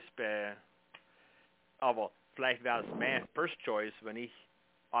choice bei, aber vielleicht wäre es mein first choice, wenn ich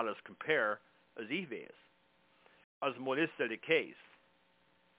alles compare, als ich weiß. Also mal ist der Case.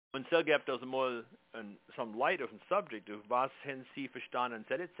 Und so gibt es mal some light auf den Subject, auf was haben Sie verstanden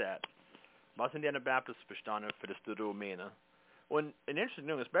in dieser Zeit? Was sind die Anabaptists verstanden für das Domäne? Und ein interesting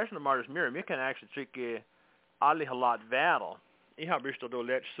thing, especially in Martyr's Mirror, wir können actually trick alle a lot weiter. Ich habe erst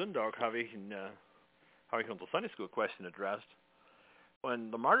letzten Sonntag habe ich unsere Sunday School question addressed.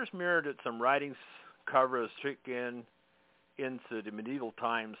 Und the Martyr's Mirror did some writings cover us trick into the medieval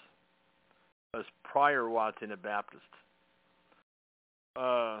times as prior was in a Baptist.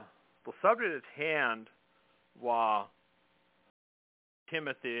 The subject at hand was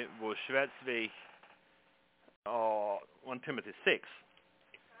Timothy was Schwetzweg 1 Timothy 6.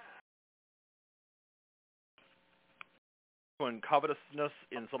 Von covetousness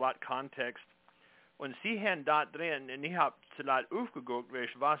in so that context. Und Sie haben da drin, und ich habe zu that aufgeguckt,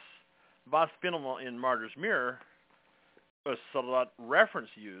 was finden wir in Martyr's Mirror, was so that reference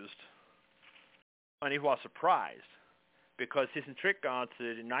used, and ich war surprised. Because his trick got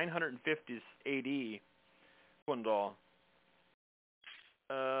to the 950s AD when the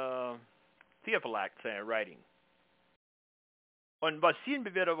Theophylact writing. Und was sie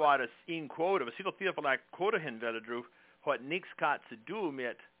bewertet war, dass ihn quote, was sie der Theophylact quote hinwählte drauf, hat nichts gehabt zu tun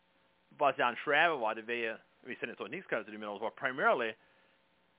mit, was er anschreiben war, wir sind jetzt auch nichts gehabt zu tun mit, aber primarily,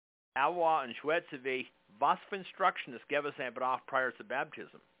 war ein Schwätze wie, was für Instruction es gäbe sein braucht prior to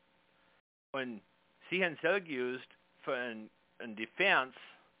baptism. Und sie haben selber used for an defense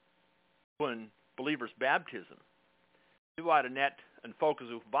von believers' baptism. Du war net and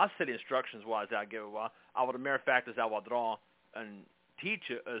focus auf was die instructions was er geben war, aber der mere fact ist er war dran and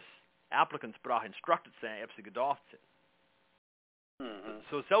teacher as applicants brauch instructed sein, ob sie gedacht sind.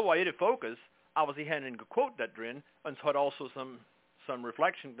 So war ihre focus, aber sie haben gequote that drin und es hat also some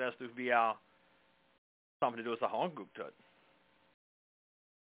reflection dass du wie something to do with the angeguckt hat.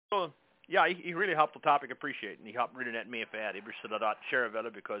 So yeah, ich really helped the topic appreciate, and ich habe really net mehr verehrt. Ich möchte das share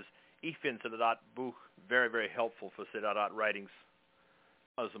welle, because ich finde das Buch very, very helpful for das writings,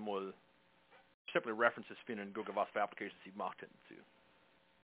 also mal simply references finden, gucken, was für Applications sie gemacht hätten zu.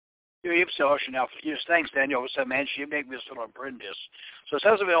 Ja, ich habe es auch now. Yes, thanks, Daniel. So, man, you make me sort of print this. So it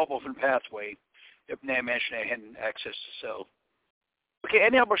says available from Pathway. If they mention I hadn't access to so. Okay,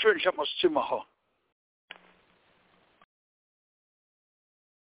 anyhow, but sure, ich habe was zu machen.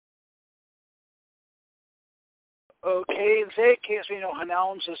 Okay, in that case, we know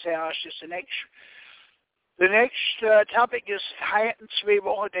announce this house. The next topic is Hatten 2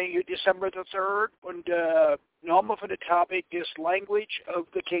 Wochen, December the 3rd, and normal for the topic is language of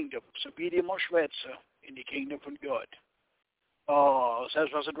the kingdom. So be the Schwätze in the kingdom of God. Says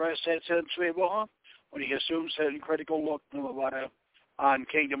was addressed in 2 Wochen, when he assumes that critical look about on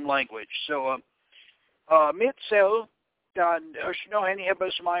kingdom language. So, mit so, dann hast du noch eine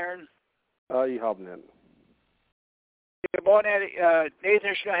Hebesmeier? Ich habe nicht.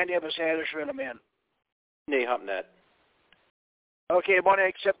 Nathan schon eine Hebesmeier schon mehr. Nee, hab nicht. Okay, ich wollte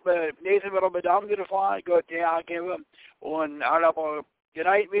except Nathan will bedanken davon, Gott der geben und alle aber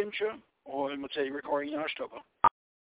Geneid wünschen und ich muss sagen, recording nachstoppen.